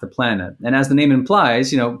half the planet. And as the name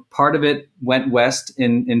implies, part of it went west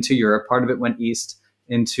into Europe, part of it went east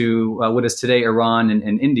into what is today Iran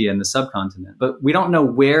and India in the subcontinent. But we don't know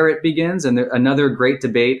where it begins. And another great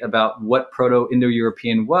debate about what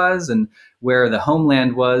Proto-Indo-European was and where the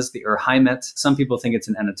homeland was, the Urheimet. Some people think it's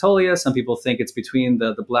in Anatolia. Some people think it's between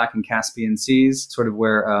the Black and Caspian Seas, sort of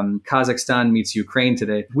where Kazakhstan meets Ukraine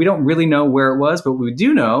today. We don't really know where it was, but what we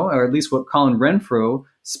do know, or at least what Colin Renfrew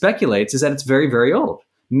speculates, is that it's very, very old.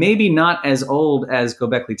 Maybe not as old as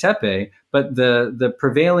Göbekli Tepe, but the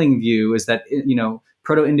prevailing view is that,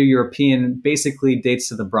 Proto-Indo-European basically dates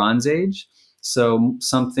to the Bronze Age. So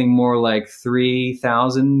something more like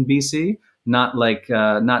 3000 BC, not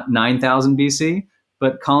 9000 BC.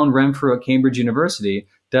 But Colin Renfrew at Cambridge University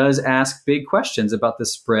does ask big questions about the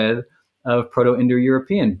spread of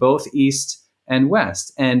Proto-Indo-European, both east and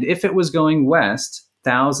west. And if it was going west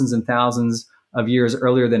thousands and thousands of years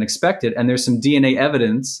earlier than expected, and there's some DNA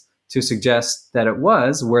evidence to suggest that it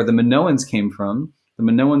was where the Minoans came from. The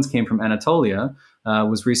Minoans came from Anatolia,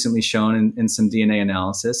 was recently shown in some DNA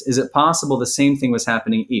analysis. Is it possible the same thing was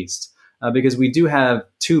happening east? Because we do have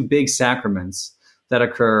two big sacraments that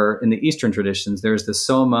occur in the Eastern traditions. There's the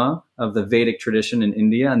Soma of the Vedic tradition in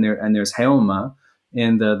India, and there's Heoma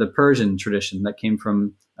in the Persian tradition that came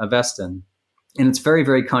from Avestan. And it's very,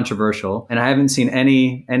 very controversial. And I haven't seen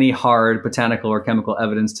any hard botanical or chemical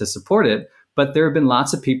evidence to support it. But there have been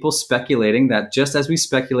lots of people speculating that, just as we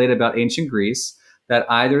speculate about ancient Greece, that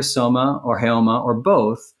either Soma or Heoma or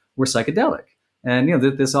both were psychedelic. And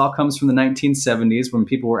this all comes from the 1970s when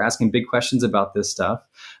people were asking big questions about this stuff.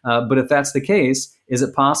 But if that's the case, is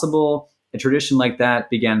it possible a tradition like that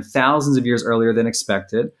began thousands of years earlier than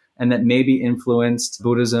expected, and that maybe influenced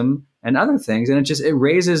Buddhism and other things? And it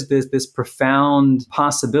raises this profound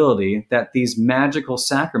possibility that these magical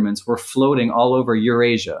sacraments were floating all over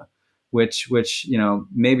Eurasia, which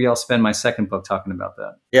maybe I'll spend my second book talking about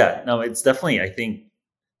that. Yeah, no, it's definitely, I think,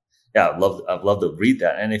 I'd love to read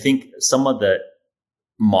that. And I think some of the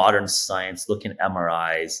modern science looking at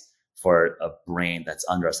MRIs for a brain that's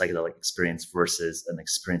under a psychedelic experience versus an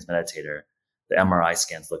experienced meditator, the MRI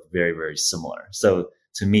scans look very, very similar. So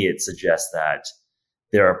to me, it suggests that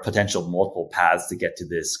there are potential multiple paths to get to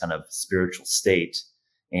this kind of spiritual state.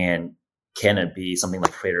 And can it be something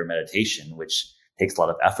like prayer meditation, which takes a lot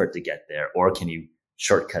of effort to get there? Or can you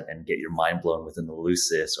shortcut and get your mind blown within the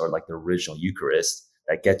Lucis or like the original Eucharist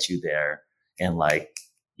that gets you there? And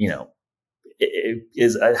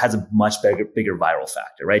it has a much bigger viral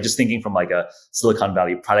factor, right? Just thinking from like a Silicon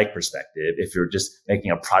Valley product perspective, if you're just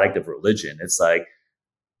making a product of religion, it's like,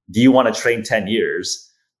 do you want to train 10 years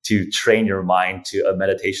to train your mind to a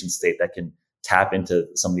meditation state that can tap into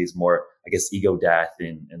some of these more, I guess, ego death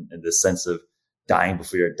and the sense of dying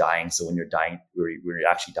before you're dying. So when you're dying, when you're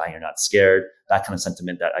actually dying, you're not scared. That kind of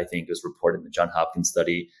sentiment that I think was reported in the John Hopkins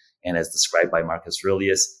study and as described by Marcus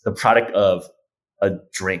Aurelius, the product of a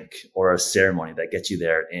drink or a ceremony that gets you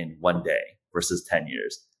there in one day versus 10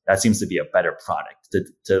 years. That seems to be a better product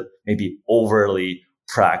to maybe overly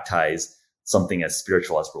practice something as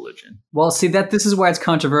spiritual as religion. Well, see, this is why it's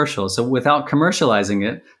controversial. So without commercializing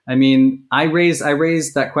it, I mean, I raised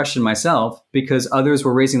that question myself because others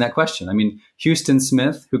were raising that question. I mean, Houston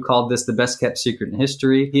Smith, who called this the best kept secret in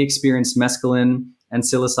history, he experienced mescaline and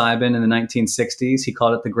psilocybin in the 1960s. He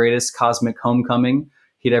called it the greatest cosmic homecoming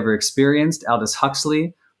he'd ever experienced. Aldous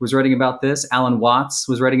Huxley was writing about this. Alan Watts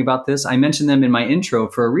was writing about this. I mentioned them in my intro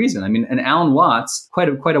for a reason. I mean, and Alan Watts, quite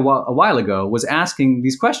a while ago, was asking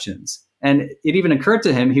these questions. And it even occurred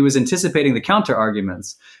to him, he was anticipating the counter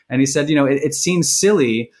arguments. And he said, it seems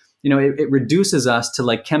silly, it reduces us to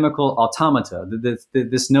like chemical automata,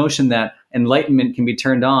 this notion that enlightenment can be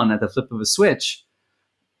turned on at the flip of a switch.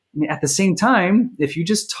 I mean, at the same time, if you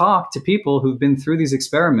just talk to people who've been through these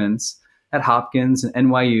experiments at Hopkins and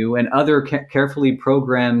NYU and other carefully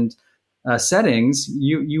programmed settings,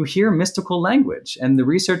 you hear mystical language. And the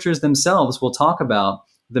researchers themselves will talk about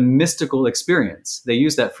the mystical experience. They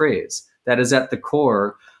use that phrase that is at the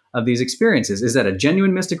core of these experiences. Is that a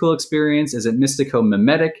genuine mystical experience? Is it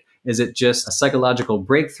mystico-mimetic? Is it just a psychological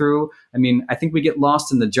breakthrough? I mean, I think we get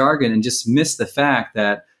lost in the jargon and just miss the fact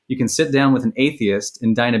that you can sit down with an atheist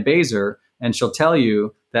in Dinah Baser and she'll tell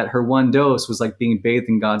you that her one dose was like being bathed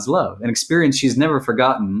in God's love, an experience she's never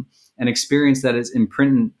forgotten, an experience that is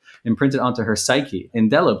imprinted onto her psyche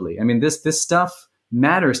indelibly. I mean, this stuff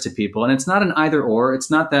matters to people, and it's not an either or.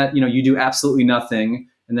 It's not that, you do absolutely nothing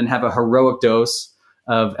and then have a heroic dose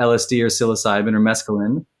of LSD or psilocybin or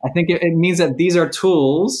mescaline. I think it means that these are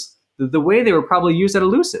tools the way they were probably used at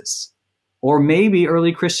Eleusis or maybe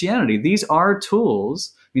early Christianity. These are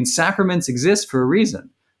tools. I mean, sacraments exist for a reason.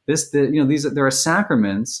 There are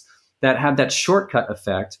sacraments that have that shortcut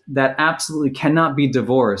effect that absolutely cannot be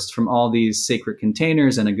divorced from all these sacred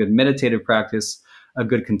containers and a good meditative practice, a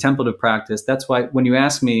good contemplative practice. That's why when you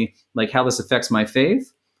ask me like how this affects my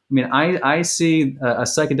faith, I mean, I see a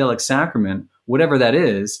psychedelic sacrament, whatever that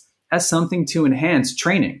is, as something to enhance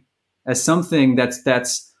training, as something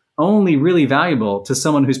that's only really valuable to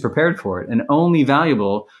someone who's prepared for it and only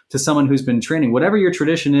valuable to someone who's been training. Whatever your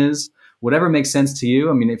tradition is, whatever makes sense to you.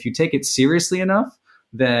 I mean, if you take it seriously enough,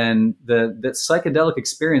 then the psychedelic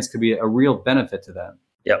experience could be a real benefit to them.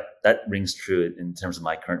 Yep, that rings true in terms of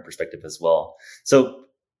my current perspective as well. So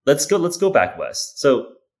let's go back west. So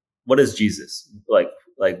what is Jesus? Like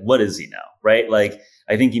what is he now, right? Like,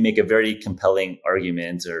 I think you make a very compelling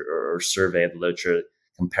argument or survey of the literature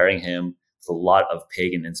comparing him with a lot of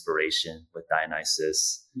pagan inspiration with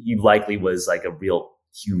Dionysus. He likely was like a real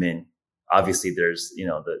human. Obviously, there's,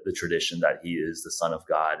 the tradition that he is the son of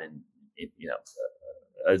God and,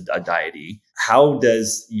 a deity. How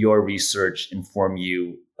does your research inform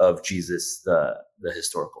you of Jesus, the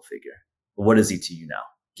historical figure? What is he to you now,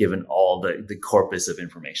 given all the corpus of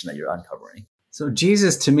information that you're uncovering? So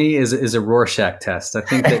Jesus to me is a Rorschach test. I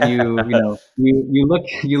think that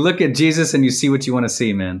you look at Jesus and you see what you want to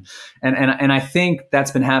see, man. And I think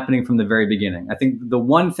that's been happening from the very beginning. I think the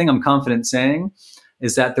one thing I'm confident saying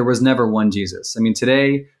is that there was never one Jesus. I mean,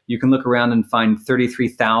 today you can look around and find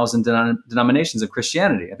 33,000 denominations of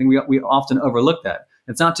Christianity. I think we often overlook that.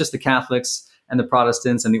 It's not just the Catholics and the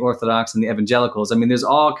Protestants and the Orthodox and the evangelicals. I mean, there's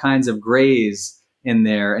all kinds of grays in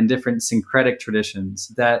there and different syncretic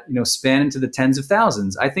traditions that, span into the tens of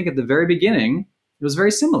thousands. I think at the very beginning, it was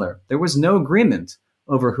very similar. There was no agreement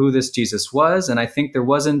over who this Jesus was. And I think there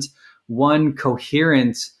wasn't one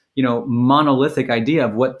coherent, monolithic idea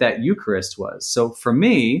of what that Eucharist was. So for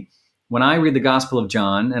me, when I read the Gospel of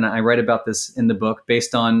John, and I write about this in the book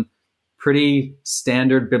based on pretty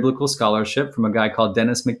standard biblical scholarship from a guy called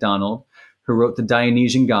Dennis MacDonald, who wrote the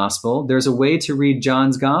Dionysian Gospel, there's a way to read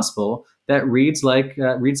John's Gospel that reads like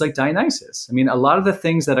Dionysus. I mean, a lot of the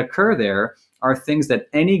things that occur there are things that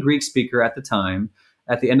any Greek speaker at the time,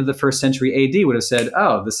 at the end of the first century AD, would have said,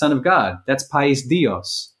 oh, the Son of God, that's Pais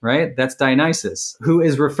Dios, right? That's Dionysus, who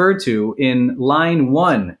is referred to in line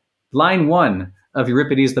one of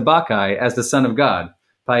Euripides the Bacchae as the Son of God,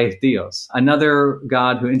 Pais Dios. Another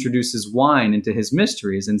God who introduces wine into his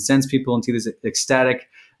mysteries and sends people into these ecstatic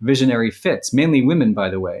visionary fits, mainly women, by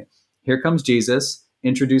the way. Here comes Jesus,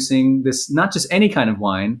 introducing this, not just any kind of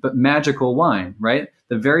wine, but magical wine, right?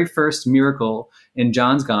 The very first miracle in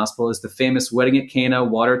John's Gospel is the famous wedding at Cana,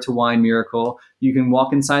 water to wine miracle. You can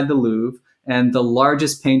walk inside the Louvre, and the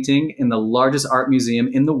largest painting in the largest art museum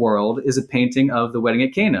in the world is a painting of the wedding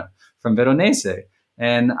at Cana from Veronese.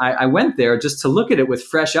 And I went there just to look at it with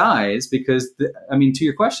fresh eyes because, to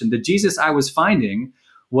your question, the Jesus I was finding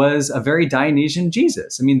was a very Dionysian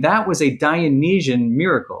Jesus. I mean, that was a Dionysian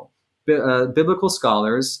miracle. Biblical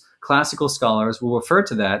scholars, classical scholars will refer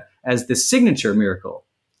to that as the signature miracle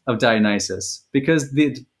of Dionysus, because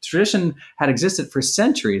the tradition had existed for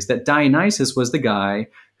centuries that Dionysus was the guy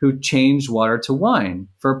who changed water to wine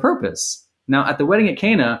for a purpose. Now, at the wedding at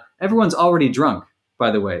Cana, everyone's already drunk, by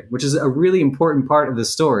the way, which is a really important part of the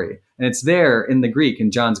story. And it's there in the Greek in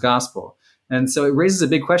John's Gospel. And so it raises a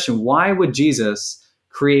big question. Why would Jesus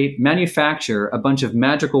manufacture a bunch of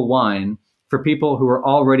magical wine for people who are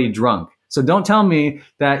already drunk. So don't tell me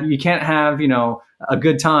that you can't have, a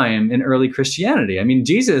good time in early Christianity. I mean,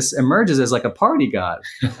 Jesus emerges as like a party god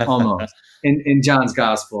almost in John's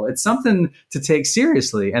gospel. It's something to take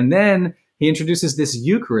seriously. And then he introduces this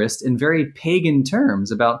Eucharist in very pagan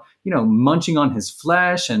terms about, munching on his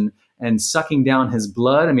flesh and sucking down his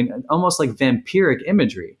blood. I mean, almost like vampiric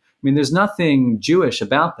imagery. I mean, there's nothing Jewish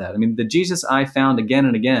about that. I mean, the Jesus I found again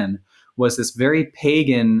and again was this very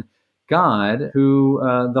pagan God who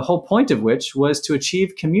the whole point of which was to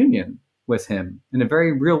achieve communion with him in a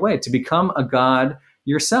very real way, to become a God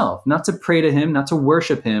yourself, not to pray to him, not to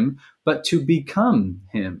worship him, but to become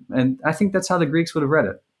him. And I think that's how the Greeks would have read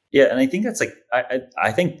it. Yeah, and I think that's like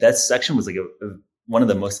I think that section was like one of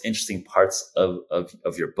the most interesting parts of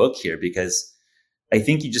your book here, because I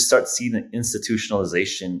think you just start seeing the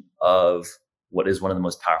institutionalization of what is one of the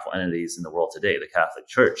most powerful entities in the world today, the Catholic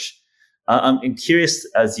Church. I'm curious,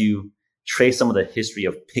 as you trace some of the history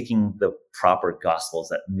of picking the proper gospels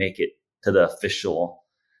that make it to the official,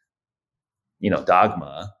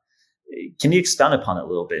 dogma. Can you expound upon it a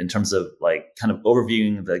little bit in terms of like kind of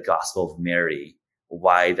overviewing the Gospel of Mary,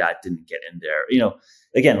 why that didn't get in there?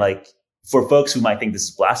 Again, like for folks who might think this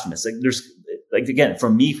is blasphemous, like there's like, again,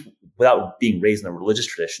 for me, without being raised in a religious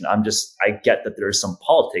tradition, I get that there is some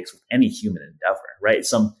politics with any human endeavor, right?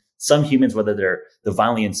 Some humans, whether they're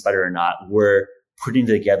divinely inspired or not, were putting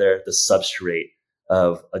together the substrate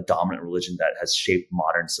of a dominant religion that has shaped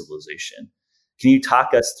modern civilization. Can you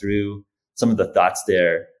talk us through some of the thoughts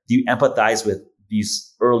there? Do you empathize with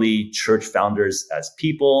these early church founders as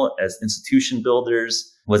people, as institution builders?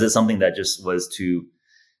 Was it something that just was to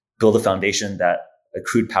build a foundation that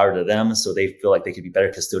accrued power to them so they feel like they could be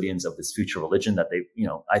better custodians of this future religion that they,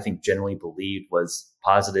 I think generally believed was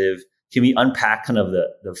positive? Can we unpack kind of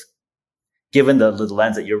the given the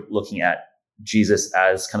lens that you're looking at Jesus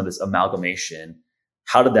as kind of this amalgamation,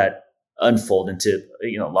 how did that unfold into,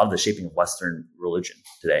 a lot of the shaping of Western religion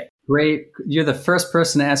today? Great. You're the first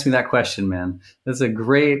person to ask me that question, man. That's a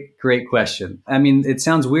great, great question. I mean, it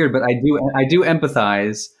sounds weird, but I do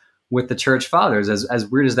empathize with the church fathers, as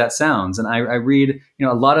weird as that sounds. And I read,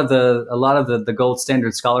 a lot of the gold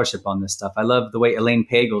standard scholarship on this stuff. I love the way Elaine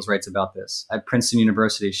Pagels writes about this at Princeton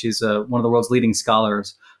University. She's one of the world's leading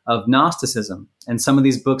scholars of Gnosticism and some of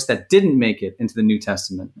these books that didn't make it into the New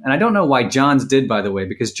Testament. And I don't know why John's did, by the way,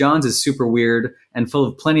 because John's is super weird and full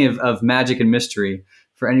of plenty of magic and mystery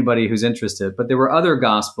for anybody who's interested. But there were other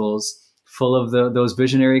gospels full of those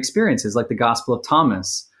visionary experiences, like the Gospel of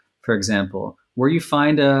Thomas, for example, where you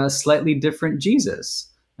find a slightly different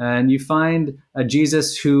Jesus. And you find a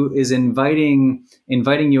Jesus who is inviting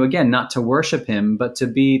you again, not to worship him, but to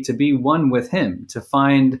be one with him, to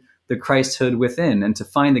find the Christhood within, and to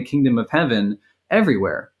find the kingdom of heaven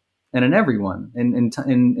everywhere and in everyone.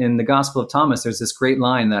 In the Gospel of Thomas, there's this great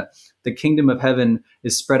line that the kingdom of heaven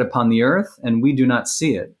is spread upon the earth and we do not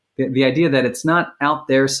see it. The idea that it's not out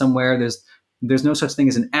there somewhere. There's no such thing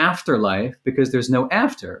as an afterlife because there's no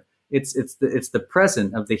after. It's the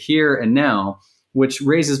present of the here and now, which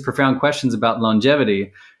raises profound questions about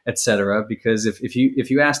longevity, etc. Because if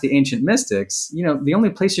you ask the ancient mystics, the only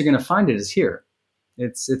place you're going to find it is here.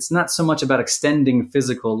 It's not so much about extending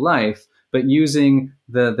physical life, but using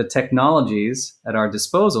the technologies at our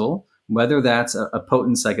disposal, whether that's a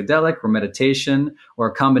potent psychedelic or meditation or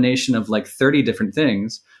a combination of like 30 different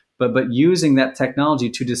things, but using that technology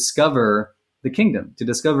to discover the kingdom, to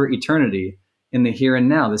discover eternity in the here and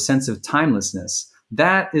now, the sense of timelessness.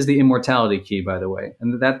 That is the immortality key, by the way.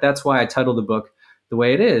 And that's why I titled the book the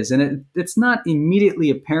way it is. And it's not immediately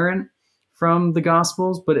apparent from the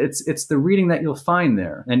Gospels, but it's the reading that you'll find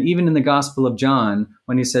there. And even in the Gospel of John,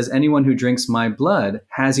 when he says, anyone who drinks my blood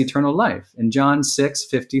has eternal life. In John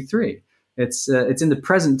 6:53, it's in the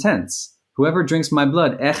present tense. Whoever drinks my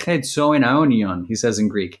blood, eched zoen aonion, he says in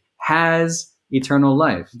Greek, has eternal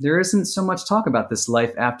life. There isn't so much talk about this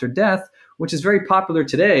life after death, which is very popular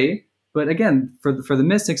today. But again, for the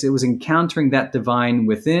mystics, it was encountering that divine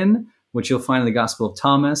within, which you'll find in the Gospel of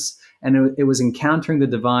Thomas. And it was encountering the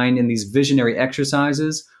divine in these visionary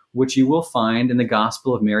exercises, which you will find in the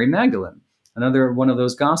Gospel of Mary Magdalene, another one of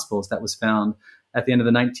those Gospels that was found at the end of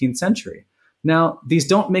the 19th century. Now, these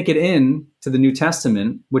don't make it in to the New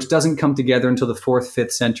Testament, which doesn't come together until the 4th,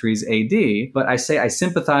 5th centuries AD. But I say I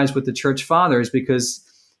sympathize with the church fathers because,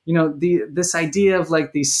 this idea of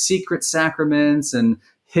like these secret sacraments and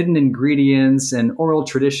hidden ingredients and oral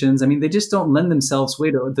traditions, I mean, they just don't lend themselves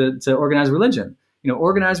way to organized religion.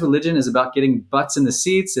 Organized religion is about getting butts in the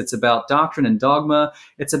seats. It's about doctrine and dogma.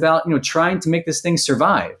 It's about, trying to make this thing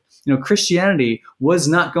survive. Christianity was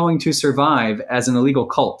not going to survive as an illegal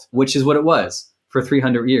cult, which is what it was for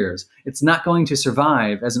 300 years. It's not going to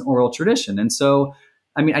survive as an oral tradition. And so,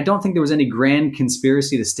 I mean, I don't think there was any grand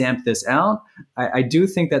conspiracy to stamp this out. I do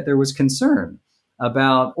think that there was concern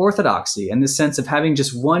about orthodoxy and the sense of having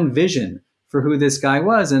just one vision for who this guy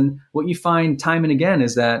was. And what you find time and again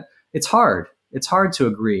is that it's hard. It's hard to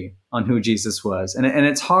agree on who Jesus was. And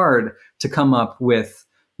it's hard to come up with,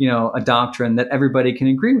 a doctrine that everybody can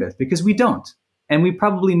agree with, because we don't. And we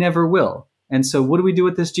probably never will. And so what do we do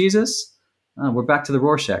with this Jesus? We're back to the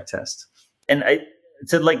Rorschach test. And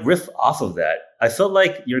to riff off of that, I felt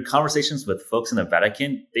like your conversations with folks in the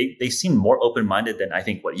Vatican, they seemed more open-minded than I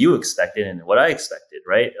think what you expected and what I expected,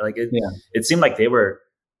 right? It seemed like they were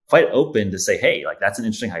quite open to say, hey, that's an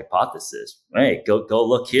interesting hypothesis. Hey, go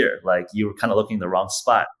look here. You were kind of looking in the wrong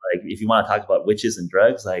spot. If you want to talk about witches and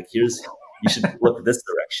drugs, you should look at this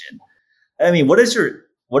direction. I mean, what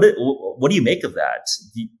do you make of that?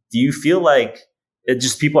 Do you feel like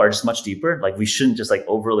people are just much deeper? We shouldn't just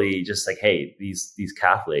overly just hey, these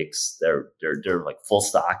Catholics, they're full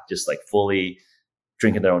stock, just fully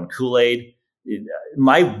drinking their own Kool-Aid.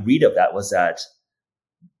 My read of that was that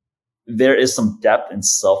there is some depth and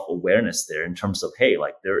self-awareness there in terms of, hey,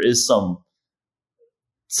 there is some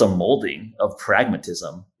molding of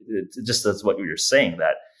pragmatism. Just as what you're saying,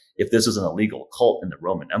 that if this was an illegal cult in the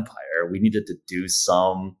Roman Empire, we needed to do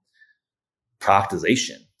some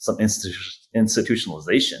productization, some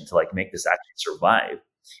institutionalization to make this actually survive.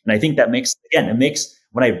 And I think that makes,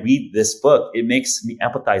 when I read this book, it makes me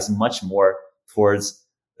empathize much more towards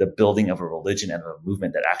the building of a religion and a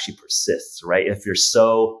movement that actually persists, right? If you're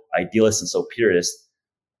so idealist and so purist,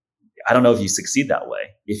 I don't know if you succeed that way.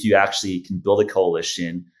 If you actually can build a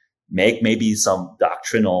coalition, make maybe some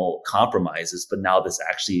doctrinal compromises, but now this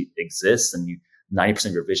actually exists and 90%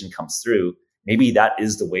 of your vision comes through, maybe that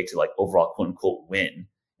is the way to overall quote unquote win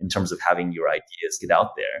in terms of having your ideas get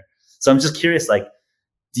out there. So I'm just curious,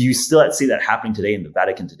 do you still see that happening today in the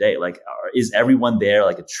Vatican today? Is everyone there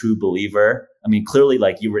a true believer? I mean, clearly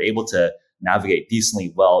you were able to navigate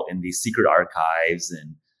decently well in these secret archives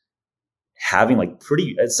and having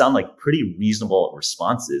pretty reasonable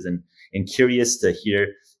responses, and curious to hear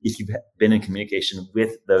if you've been in communication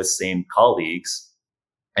with those same colleagues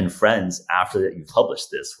and friends after that you published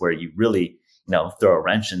this, where you really, throw a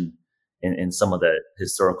wrench in some of the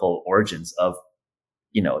historical origins of,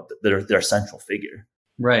 their central figure.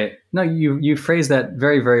 Right. No, you phrased that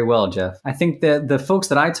very, very well, Jeff. I think that the folks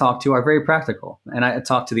that I talk to are very practical. And I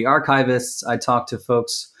talk to the archivists. I talk to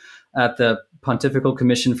folks at the Pontifical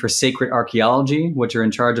Commission for Sacred Archaeology, which are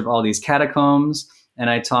in charge of all these catacombs. And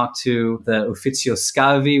I talked to the Ufficio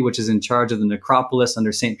Scavi, which is in charge of the necropolis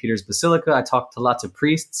under St. Peter's Basilica. I talked to lots of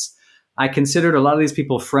priests. I considered a lot of these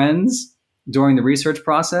people friends during the research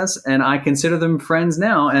process, and I consider them friends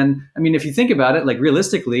now. And I mean, if you think about it,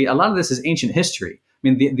 realistically, a lot of this is ancient history. I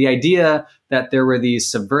mean, the idea that there were these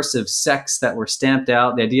subversive sects that were stamped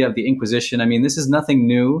out, the idea of the Inquisition, I mean, this is nothing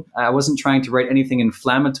new. I wasn't trying to write anything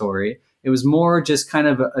inflammatory. It was more just kind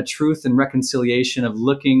of a truth and reconciliation of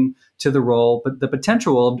looking to the role, but the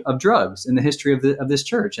potential of drugs in the history of this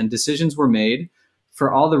church. And decisions were made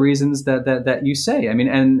for all the reasons that you say. I mean,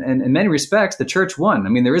 and in many respects, the church won. I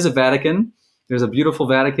mean, there is a Vatican. There's a beautiful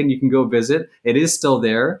Vatican you can go visit. It is still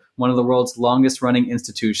there, one of the world's longest running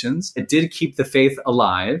institutions. It did keep the faith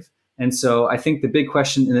alive. And so I think the big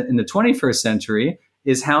question in the 21st century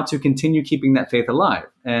is how to continue keeping that faith alive.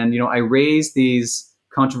 And, I raise these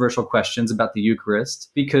controversial questions about the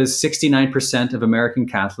Eucharist because 69% of American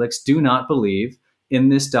Catholics do not believe in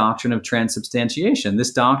this doctrine of transubstantiation,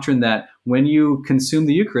 this doctrine that when you consume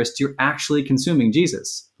the Eucharist, you're actually consuming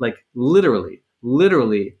Jesus, literally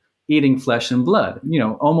eating flesh and blood.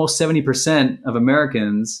 Almost 70% of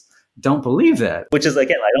Americans don't believe that. Which is,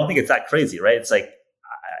 again, I don't think it's that crazy, right? It's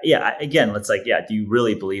do you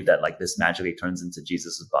really believe that this magically turns into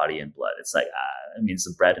Jesus' body and blood? It's it's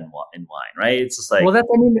the bread and wine, right? It's just well, I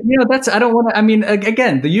don't want to,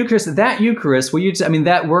 again, the Eucharist,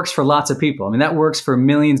 that works for lots of people. I mean, that works for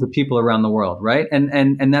millions of people around the world, right?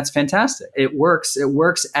 And that's fantastic. It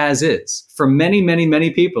works as is. For many, many, many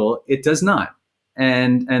people, it does not.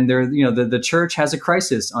 And there, the church has a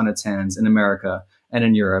crisis on its hands in America and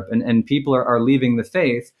in Europe, and people are leaving the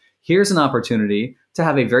faith. Here's an opportunity to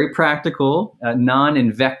have a very practical,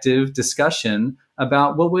 non-invective discussion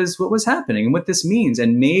about what was happening and what this means,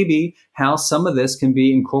 and maybe how some of this can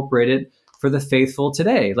be incorporated for the faithful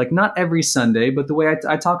today. Not every Sunday, but the way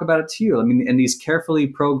I talk about it to you. I mean, in these carefully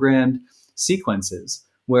programmed sequences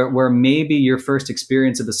where maybe your first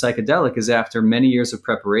experience of the psychedelic is after many years of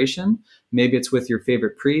preparation. Maybe it's with your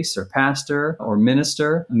favorite priest or pastor or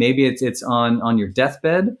minister. Maybe it's on your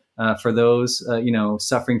deathbed. for those,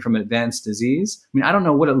 suffering from advanced disease. I mean, I don't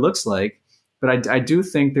know what it looks like, but I do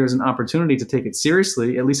think there's an opportunity to take it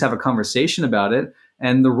seriously, at least have a conversation about it,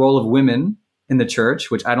 and the role of women in the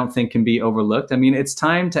church, which I don't think can be overlooked. I mean, it's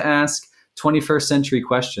time to ask 21st century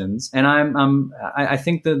questions, and I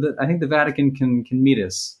think the Vatican can meet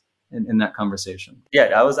us in that conversation.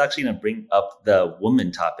 Yeah, I was actually going to bring up the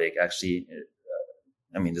woman topic. Actually,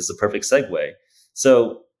 I mean, this is a perfect segue.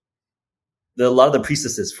 So, a lot of the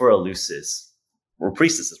priestesses for Eleusis were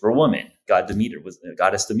priestesses, were women.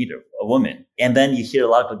 Goddess Demeter, a woman. And then you hear a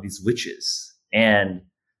lot about these witches and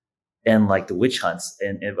like the witch hunts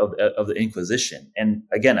and of the Inquisition. And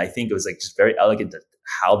again, I think it was like just very elegant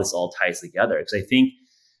how this all ties together. Because I think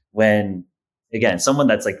when, again, someone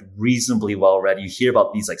that's like reasonably well read, you hear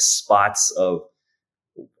about these like spots of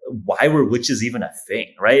why were witches even a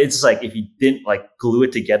thing, right? It's just like if you didn't like glue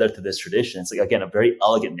it together to this tradition, it's like, again, a very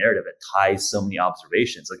elegant narrative. It ties so many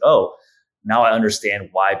observations. Like, oh, now I understand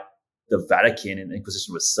why the Vatican and the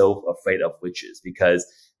Inquisition was so afraid of witches, because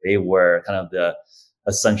they were kind of the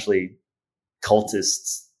essentially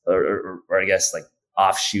cultists or I guess like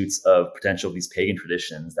offshoots of potential these pagan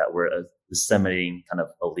traditions that were disseminating kind of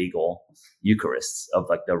illegal Eucharists of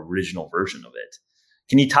like the original version of it.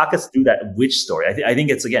 Can you talk us through that witch story? I think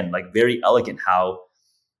it's, again, like very elegant how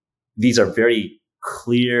these are very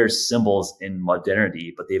clear symbols in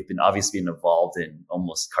modernity, but they've been obviously been evolved and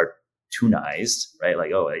almost cartoonized, right?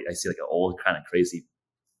 Like, oh, I see like an old kind of crazy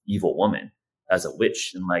evil woman as a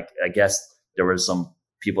witch. And like, I guess there were some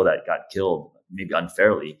people that got killed maybe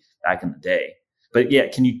unfairly back in the day. But yeah,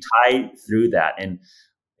 can you tie through that?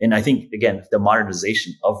 And I think, again, the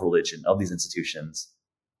modernization of religion, of these institutions,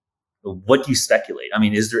 what do you speculate? I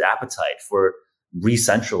mean, is there appetite for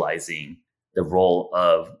re-centralizing the role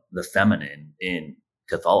of the feminine in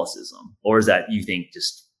Catholicism? Or is that, you think,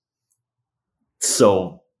 just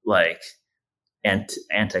so like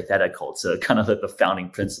antithetical to kind of the founding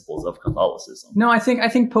principles of Catholicism? No, I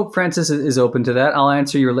think Pope Francis is open to that. I'll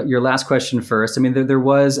answer your last question first. I mean, there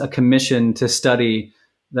was a commission to study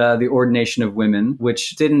the ordination of women,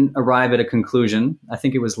 which didn't arrive at a conclusion. I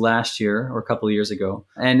think it was last year or a couple of years ago.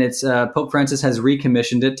 And it's Pope Francis has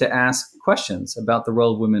recommissioned it to ask questions about the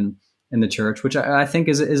role of women in the church, which I think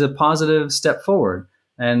is a positive step forward.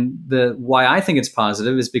 And why I think it's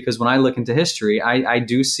positive is because when I look into history, I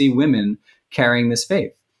do see women carrying this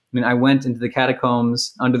faith. I mean, I went into the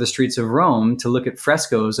catacombs under the streets of Rome to look at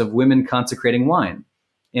frescoes of women consecrating wine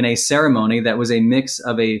in a ceremony that was a mix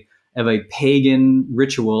of a pagan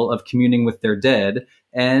ritual of communing with their dead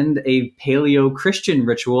and a Paleo-Christian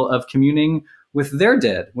ritual of communing with their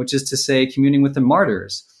dead, which is to say communing with the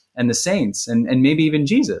martyrs and the saints and maybe even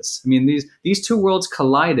Jesus. I mean, these two worlds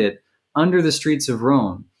collided under the streets of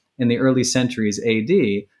Rome in the early centuries AD,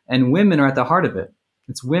 and women are at the heart of it.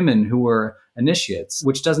 It's women who were initiates,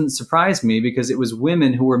 which doesn't surprise me because it was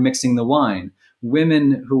women who were mixing the wine,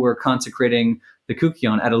 women who were consecrating the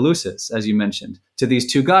Kykion at Eleusis, as you mentioned, to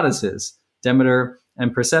these two goddesses, Demeter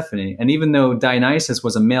and Persephone. And even though Dionysus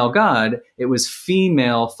was a male god, it was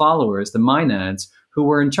female followers, the Maenads, who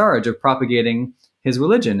were in charge of propagating his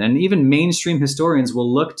religion. And even mainstream historians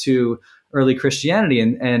will look to early Christianity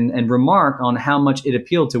and remark on how much it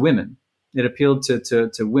appealed to women. It appealed to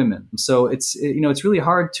women. So it's really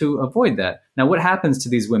hard to avoid that. Now, what happens to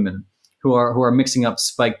these women who are mixing up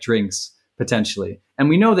spiked drinks potentially? And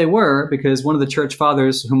we know they were, because one of the church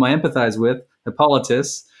fathers whom I empathize with,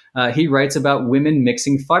 Hippolytus, he writes about women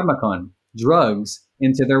mixing pharmakon, drugs,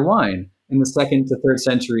 into their wine in the 2nd to 3rd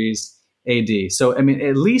centuries AD. So, I mean,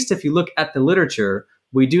 at least if you look at the literature,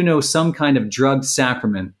 we do know some kind of drugged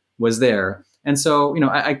sacrament was there. And so,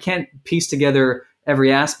 I can't piece together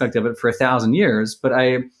every aspect of it for 1,000 years, but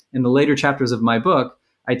in the later chapters of my book,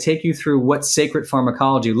 I take you through what sacred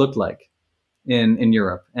pharmacology looked like in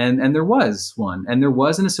Europe. And there was one. And there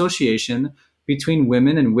was an association between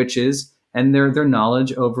women and witches and their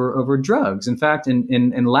knowledge over drugs. In fact,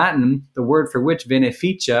 in Latin, the word for witch,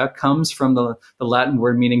 veneficia, comes from the Latin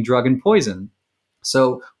word meaning drug and poison.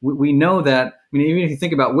 So we know that, I mean, even if you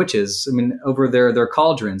think about witches, I mean, over their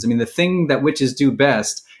cauldrons, I mean, the thing that witches do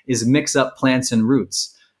best is mix up plants and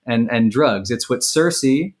roots and drugs. It's what Circe,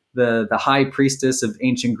 the high priestess of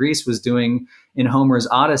ancient Greece, was doing in Homer's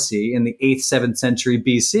Odyssey in the 8th, 7th century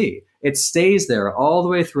BC. It stays there all the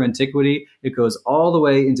way through antiquity. It goes all the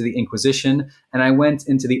way into the Inquisition. And I went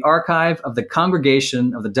into the archive of the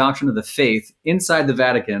Congregation of the Doctrine of the Faith inside the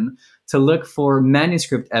Vatican to look for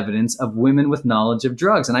manuscript evidence of women with knowledge of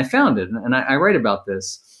drugs. And I found it. And I write about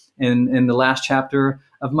this in the last chapter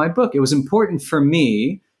of my book. It was important for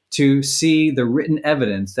me to see the written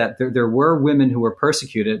evidence that there were women who were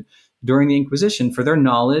persecuted during the Inquisition for their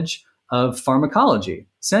knowledge of pharmacology,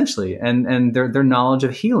 essentially, and their knowledge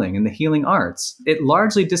of healing and the healing arts. It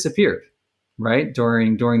largely disappeared, right,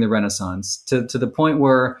 during the Renaissance, to the point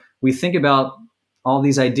where we think about all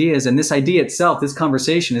these ideas, and this idea itself, this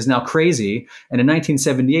conversation is now crazy. And in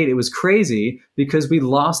 1978, it was crazy because we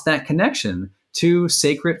lost that connection to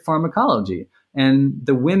sacred pharmacology. And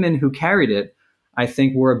the women who carried it, I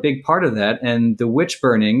think, were a big part of that. And the witch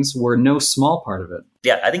burnings were no small part of it.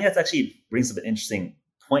 Yeah, I think that actually brings up an interesting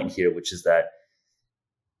point here, which is that,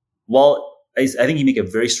 while I think you make a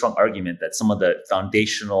very strong argument that some of the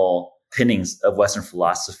foundational pinnings of Western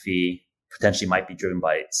philosophy potentially might be driven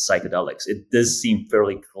by psychedelics, it does seem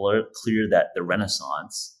fairly clear that the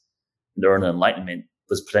Renaissance, or the Enlightenment,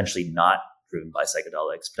 was potentially not driven by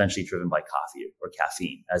psychedelics, potentially driven by coffee or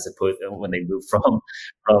caffeine, as opposed when they moved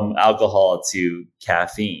from alcohol to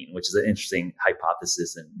caffeine, which is an interesting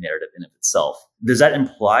hypothesis and narrative in of itself. Does that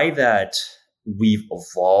imply that we've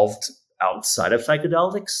evolved outside of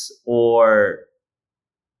psychedelics, or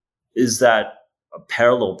is that a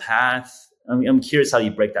parallel path? I mean, I'm curious how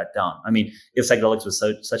you break that down. I mean, if psychedelics was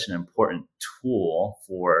such an important tool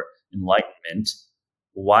for enlightenment,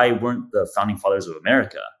 why weren't the founding fathers of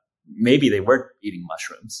America? Maybe they were eating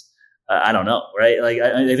mushrooms. I don't know, right? Like,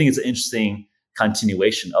 I think it's an interesting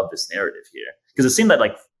continuation of this narrative here, because it seemed that,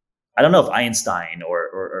 like, I don't know if Einstein or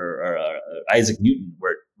Isaac Newton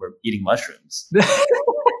were eating mushrooms.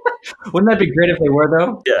 Wouldn't that be great if they were,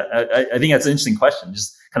 though? Yeah, I think that's an interesting question,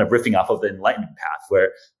 just kind of riffing off of the Enlightenment path,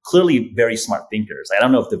 where clearly very smart thinkers. I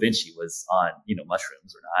don't know if Da Vinci was on,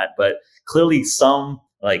 mushrooms or not, but clearly some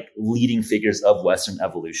like leading figures of Western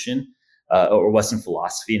evolution or Western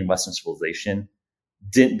philosophy and Western civilization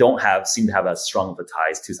seem to have as strong of a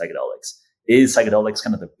ties to psychedelics. Is psychedelics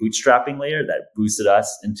kind of the bootstrapping layer that boosted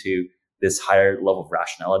us into this higher level of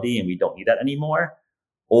rationality, and we don't need that anymore?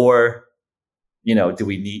 Or,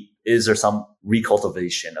 is there some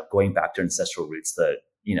recultivation of going back to ancestral roots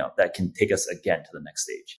that can take us again to the next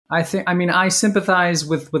stage? I sympathize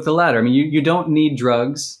with the latter. I mean, you don't need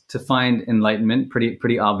drugs to find enlightenment,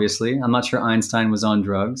 pretty obviously. I'm not sure Einstein was on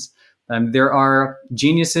drugs.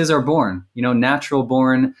 Geniuses are born, natural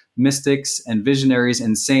born mystics and visionaries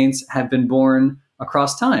and saints have been born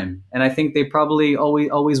across time. And I think they probably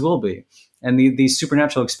always will be. And these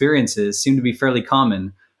supernatural experiences seem to be fairly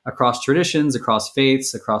common across traditions, across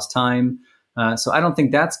faiths, across time. So I don't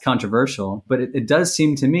think that's controversial, but it does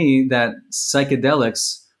seem to me that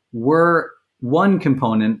psychedelics were one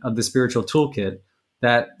component of the spiritual toolkit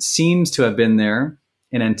that seems to have been there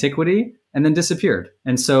in antiquity and then disappeared.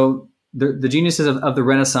 And so the geniuses of the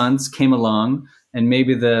Renaissance came along, and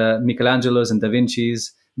maybe the Michelangelos and Da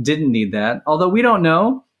Vinci's didn't need that. Although we don't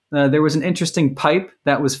know. There was an interesting pipe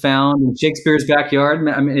that was found in Shakespeare's backyard.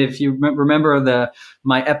 I mean, if you remember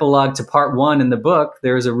my epilogue to part 1 in the book,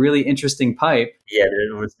 there was a really interesting pipe. Yeah,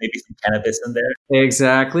 there was maybe some cannabis in there.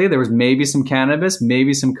 Exactly. There was maybe some cannabis,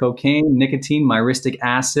 maybe some cocaine, nicotine, myristic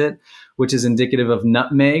acid, which is indicative of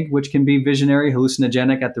nutmeg, which can be visionary,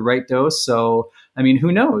 hallucinogenic at the right dose. So, I mean,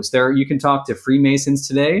 who knows? You can talk to Freemasons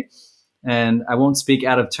today, and I won't speak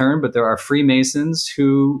out of turn, but there are Freemasons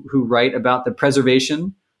who write about the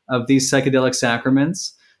preservation of these psychedelic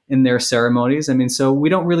sacraments in their ceremonies. I mean, so we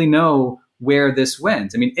don't really know where this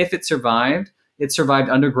went. I mean, if it survived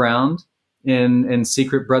underground in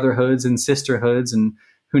secret brotherhoods and sisterhoods and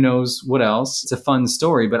who knows what else. It's a fun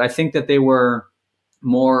story, but I think that they were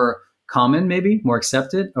more common, maybe more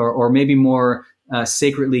accepted, or maybe more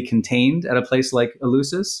sacredly contained at a place like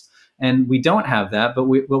Eleusis. And we don't have that, but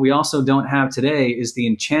what we also don't have today is the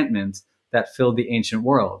enchantment that filled the ancient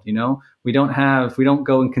world. We don't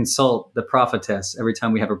go and consult the prophetess every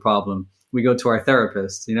time we have a problem. We go to our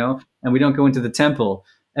therapist, and we don't go into the temple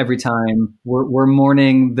every time we're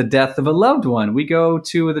mourning the death of a loved one. We go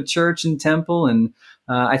to the church and temple, and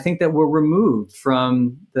I think that we're removed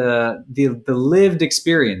from the lived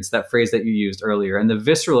experience, that phrase that you used earlier, and the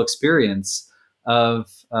visceral experience of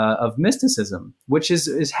mysticism, which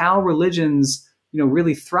is how religions,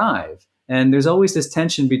 really thrive. And there's always this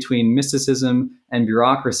tension between mysticism and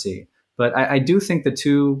bureaucracy. But I do think the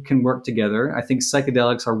two can work together. I think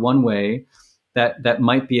psychedelics are one way that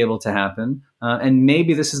might be able to happen. And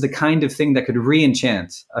maybe this is the kind of thing that could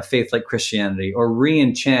re-enchant a faith like Christianity, or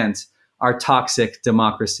re-enchant our toxic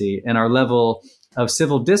democracy and our level of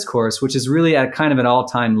civil discourse, which is really at kind of an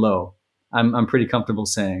all-time low. I'm pretty comfortable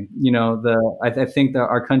saying, I think that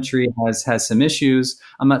our country has some issues.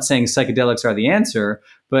 I'm not saying psychedelics are the answer,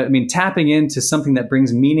 but I mean, tapping into something that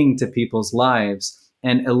brings meaning to people's lives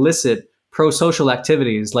and elicit pro-social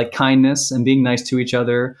activities like kindness and being nice to each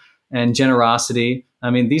other and generosity. I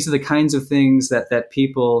mean, these are the kinds of things that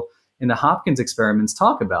people in the Hopkins experiments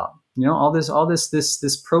talk about. All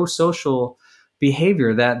this pro-social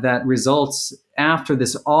behavior that results after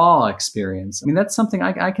this awe experience. I mean, that's something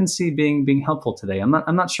I can see being helpful today. I'm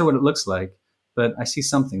not sure what it looks like, but I see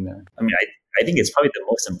something there. I mean, I think it's probably the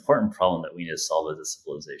most important problem that we need to solve as a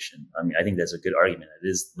civilization. I mean, I think there's a good argument. It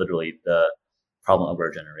is literally the problem of our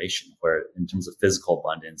generation, where in terms of physical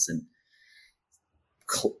abundance and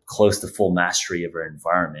close to full mastery of our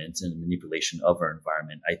environment and manipulation of our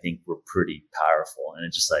environment, I think we're pretty powerful. And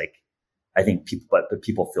it's just like, I think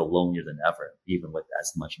people feel lonelier than ever, even with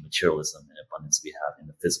as much materialism and abundance we have in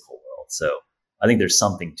the physical world. So I think there's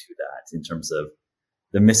something to that in terms of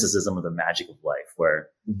the mysticism of the magic of life, where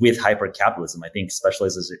with hyper-capitalism, I think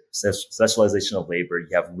specialization of labor, you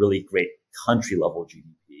have really great country level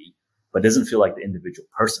GDP, but it doesn't feel like the individual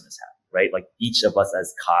person is happy, right? Like each of us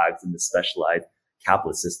as cogs in the specialized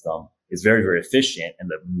capitalist system is very, very efficient and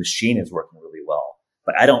the machine is working really well.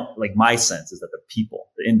 But my sense is that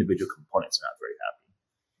the individual components are not very happy.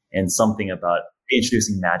 And something about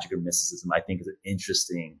introducing magic or mysticism, I think, is an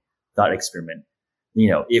interesting thought experiment.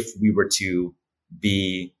 If we were to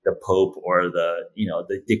be the Pope or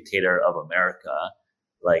the dictator of America,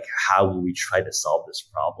 like how will we try to solve this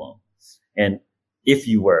problem? And if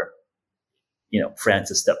you were,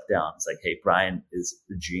 Francis stepped down, it's like, hey, Brian is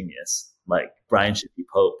a genius. Like Brian should be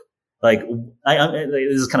Pope. Like,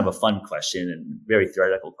 this is kind of a fun question and very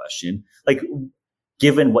theoretical question. Like,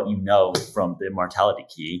 given what you know from the Immortality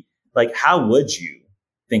key, like, how would you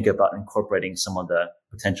think about incorporating some of the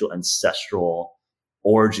potential ancestral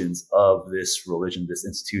origins of this religion, this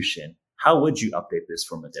institution? How would you update this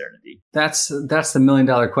for modernity? That's the $1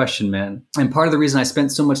 million question, man. And part of the reason I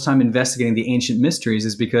spent so much time investigating the ancient mysteries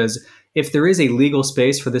is because if there is a legal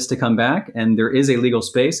space for this to come back, and there is a legal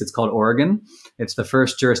space, it's called Oregon. It's the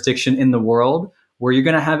first jurisdiction in the world where you're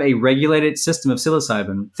going to have a regulated system of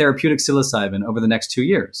psilocybin, therapeutic psilocybin, over the next 2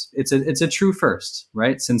 years. It's a true first,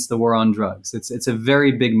 right? Since the war on drugs. It's a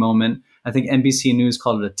very big moment. I think NBC News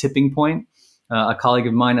called it a tipping point. A colleague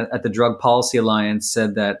of mine at the Drug Policy Alliance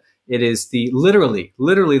said that it is literally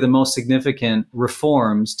the most significant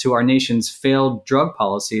reforms to our nation's failed drug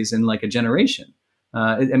policies in like a generation.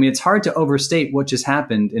 It's hard to overstate what just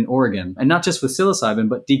happened in Oregon, and not just with psilocybin,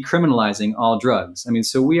 but decriminalizing all drugs.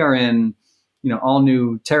 So we are in, all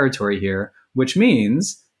new territory here, which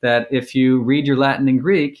means that if you read your Latin and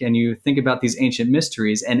Greek and you think about these ancient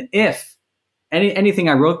mysteries, and if anything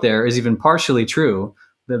I wrote there is even partially true,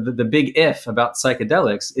 the big if about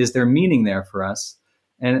psychedelics, is there meaning there for us?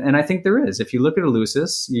 And I think there is. If you look at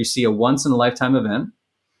Eleusis, you see a once-in-a-lifetime event.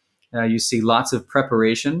 You see lots of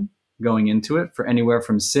preparation going into it for anywhere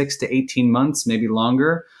from 6 to 18 months, maybe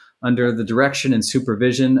longer, under the direction and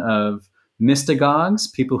supervision of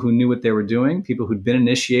mystagogues, people who knew what they were doing, people who'd been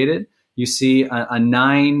initiated. You see a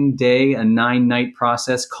 9-day, a 9-night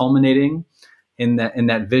process culminating in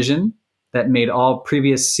that vision that made all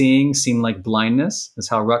previous seeing seem like blindness. That's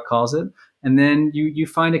how Ruck calls it. And then you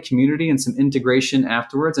find a community and some integration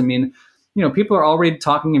afterwards. People are already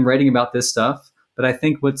talking and writing about this stuff, but I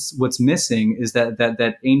think what's missing is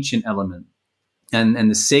that ancient element and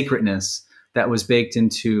the sacredness that was baked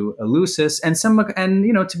into Eleusis, and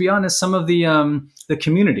to be honest, some of the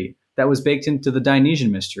community that was baked into the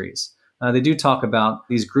Dionysian mysteries. They do talk about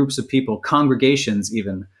these groups of people, congregations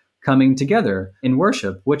even, coming together in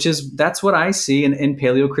worship, that's what I see in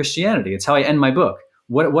Paleo Christianity. It's how I end my book.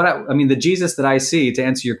 The Jesus that I see, to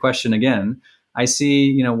answer your question again, I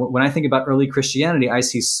see, when I think about early Christianity, I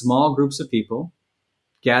see small groups of people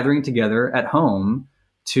gathering together at home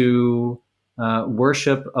to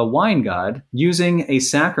worship a wine god using a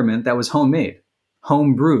sacrament that was homemade,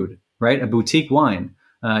 home brewed, right? A boutique wine.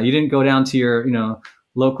 You didn't go down to your,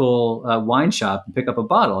 local wine shop and pick up a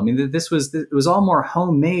bottle. It was all more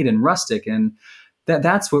homemade and rustic, and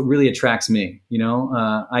that's what really attracts me.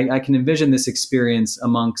 I can envision this experience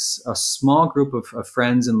amongst a small group of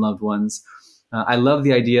friends and loved ones. I love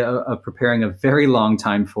the idea of preparing a very long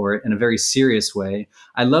time for it in a very serious way.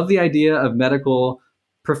 I love the idea of medical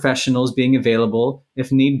professionals being available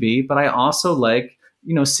if need be, but I also like,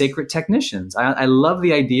 sacred technicians. I love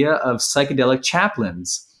the idea of psychedelic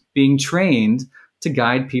chaplains being trained to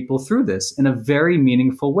guide people through this in a very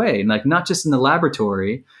meaningful way, like not just in the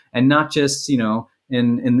laboratory and not just,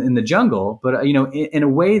 in the jungle, but, in a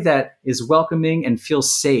way that is welcoming and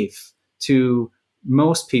feels safe to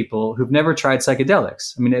most people who've never tried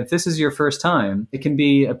psychedelics. If this is your first time, it can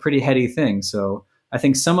be a pretty heady thing. So I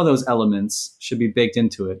think some of those elements should be baked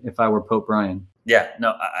into it if I were Pope Brian. Yeah,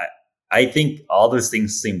 no, I think all those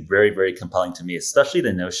things seem very, very compelling to me, especially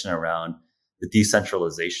the notion around the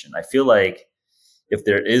decentralization. I feel like if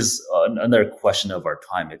there is another question of our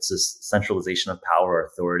time, it's this centralization of power,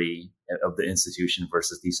 authority of the institution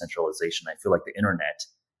versus decentralization. I feel like the internet,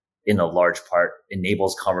 in a large part,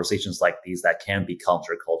 enables conversations like these that can be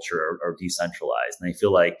counterculture or decentralized. And I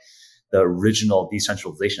feel like the original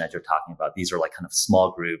decentralization that you're talking about, these are like kind of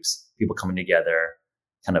small groups, people coming together,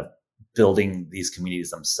 kind of building these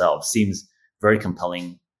communities themselves, seems very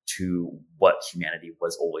compelling to what humanity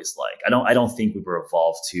was always like. I don't think we were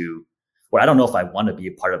evolved to, or I don't know if I want to be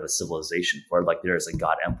a part of a civilization where like there's a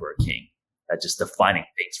God, Emperor, King that's just defining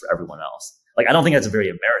things for everyone else. Like, I don't think that's a very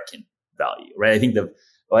American value, right? I think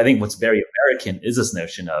what's very American is this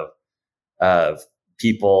notion of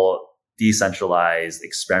people decentralized,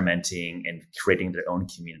 experimenting and creating their own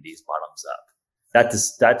communities bottoms up.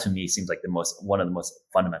 That to me seems like one of the most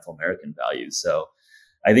fundamental American values. So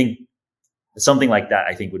I think something like that,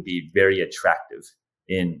 I think, would be very attractive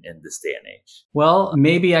in this day and age. Well,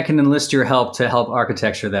 maybe I can enlist your help to help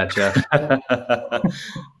architecture that, Jeff.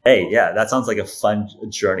 Hey, yeah, that sounds like a fun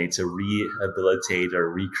journey to rehabilitate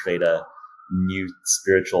or recreate a new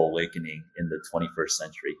spiritual awakening in the 21st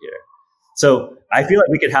century here. So I feel like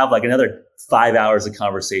we could have like another 5 hours of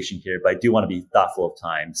conversation here, but I do want to be thoughtful of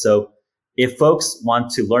time. So if folks want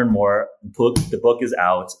to learn more, the book is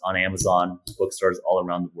out on Amazon, bookstores all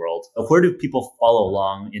around the world. Where do people follow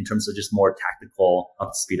along in terms of just more tactical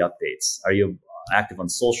up-to-speed updates? Are you active on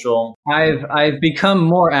social? I've become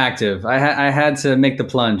more active. I had to make the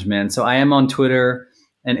plunge, man. So I am on Twitter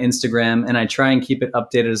and Instagram, and I try and keep it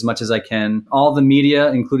updated as much as I can. All the media,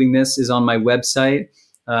 including this, is on my website.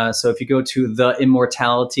 So if you go to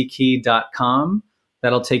theimmortalitykey.com,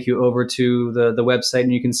 that'll take you over to the website,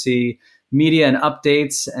 and you can see media and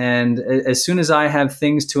updates. And as soon as I have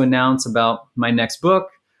things to announce about my next book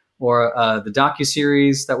or the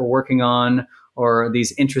docuseries that we're working on, or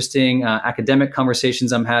these interesting academic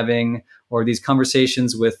conversations I'm having, or these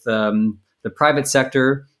conversations with the private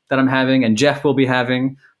sector that I'm having and Jeff will be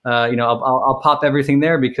having, I'll pop everything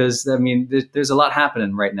there, because I mean, there's a lot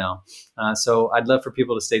happening right now. So I'd love for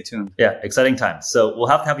people to stay tuned. Yeah, exciting times. So we'll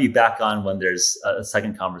have to have you back on when there's a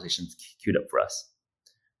second conversation queued up for us.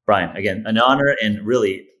 Brian, again, an honor. And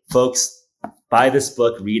really, folks, buy this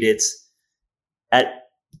book, read it. At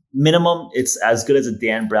minimum, it's as good as a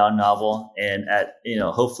Dan Brown novel. And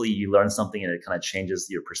hopefully you learn something and it kind of changes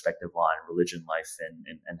your perspective on religion, life,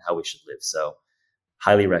 and how we should live. So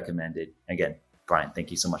highly recommended. Again, Brian, thank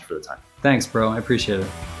you so much for the time. Thanks, bro. I appreciate it.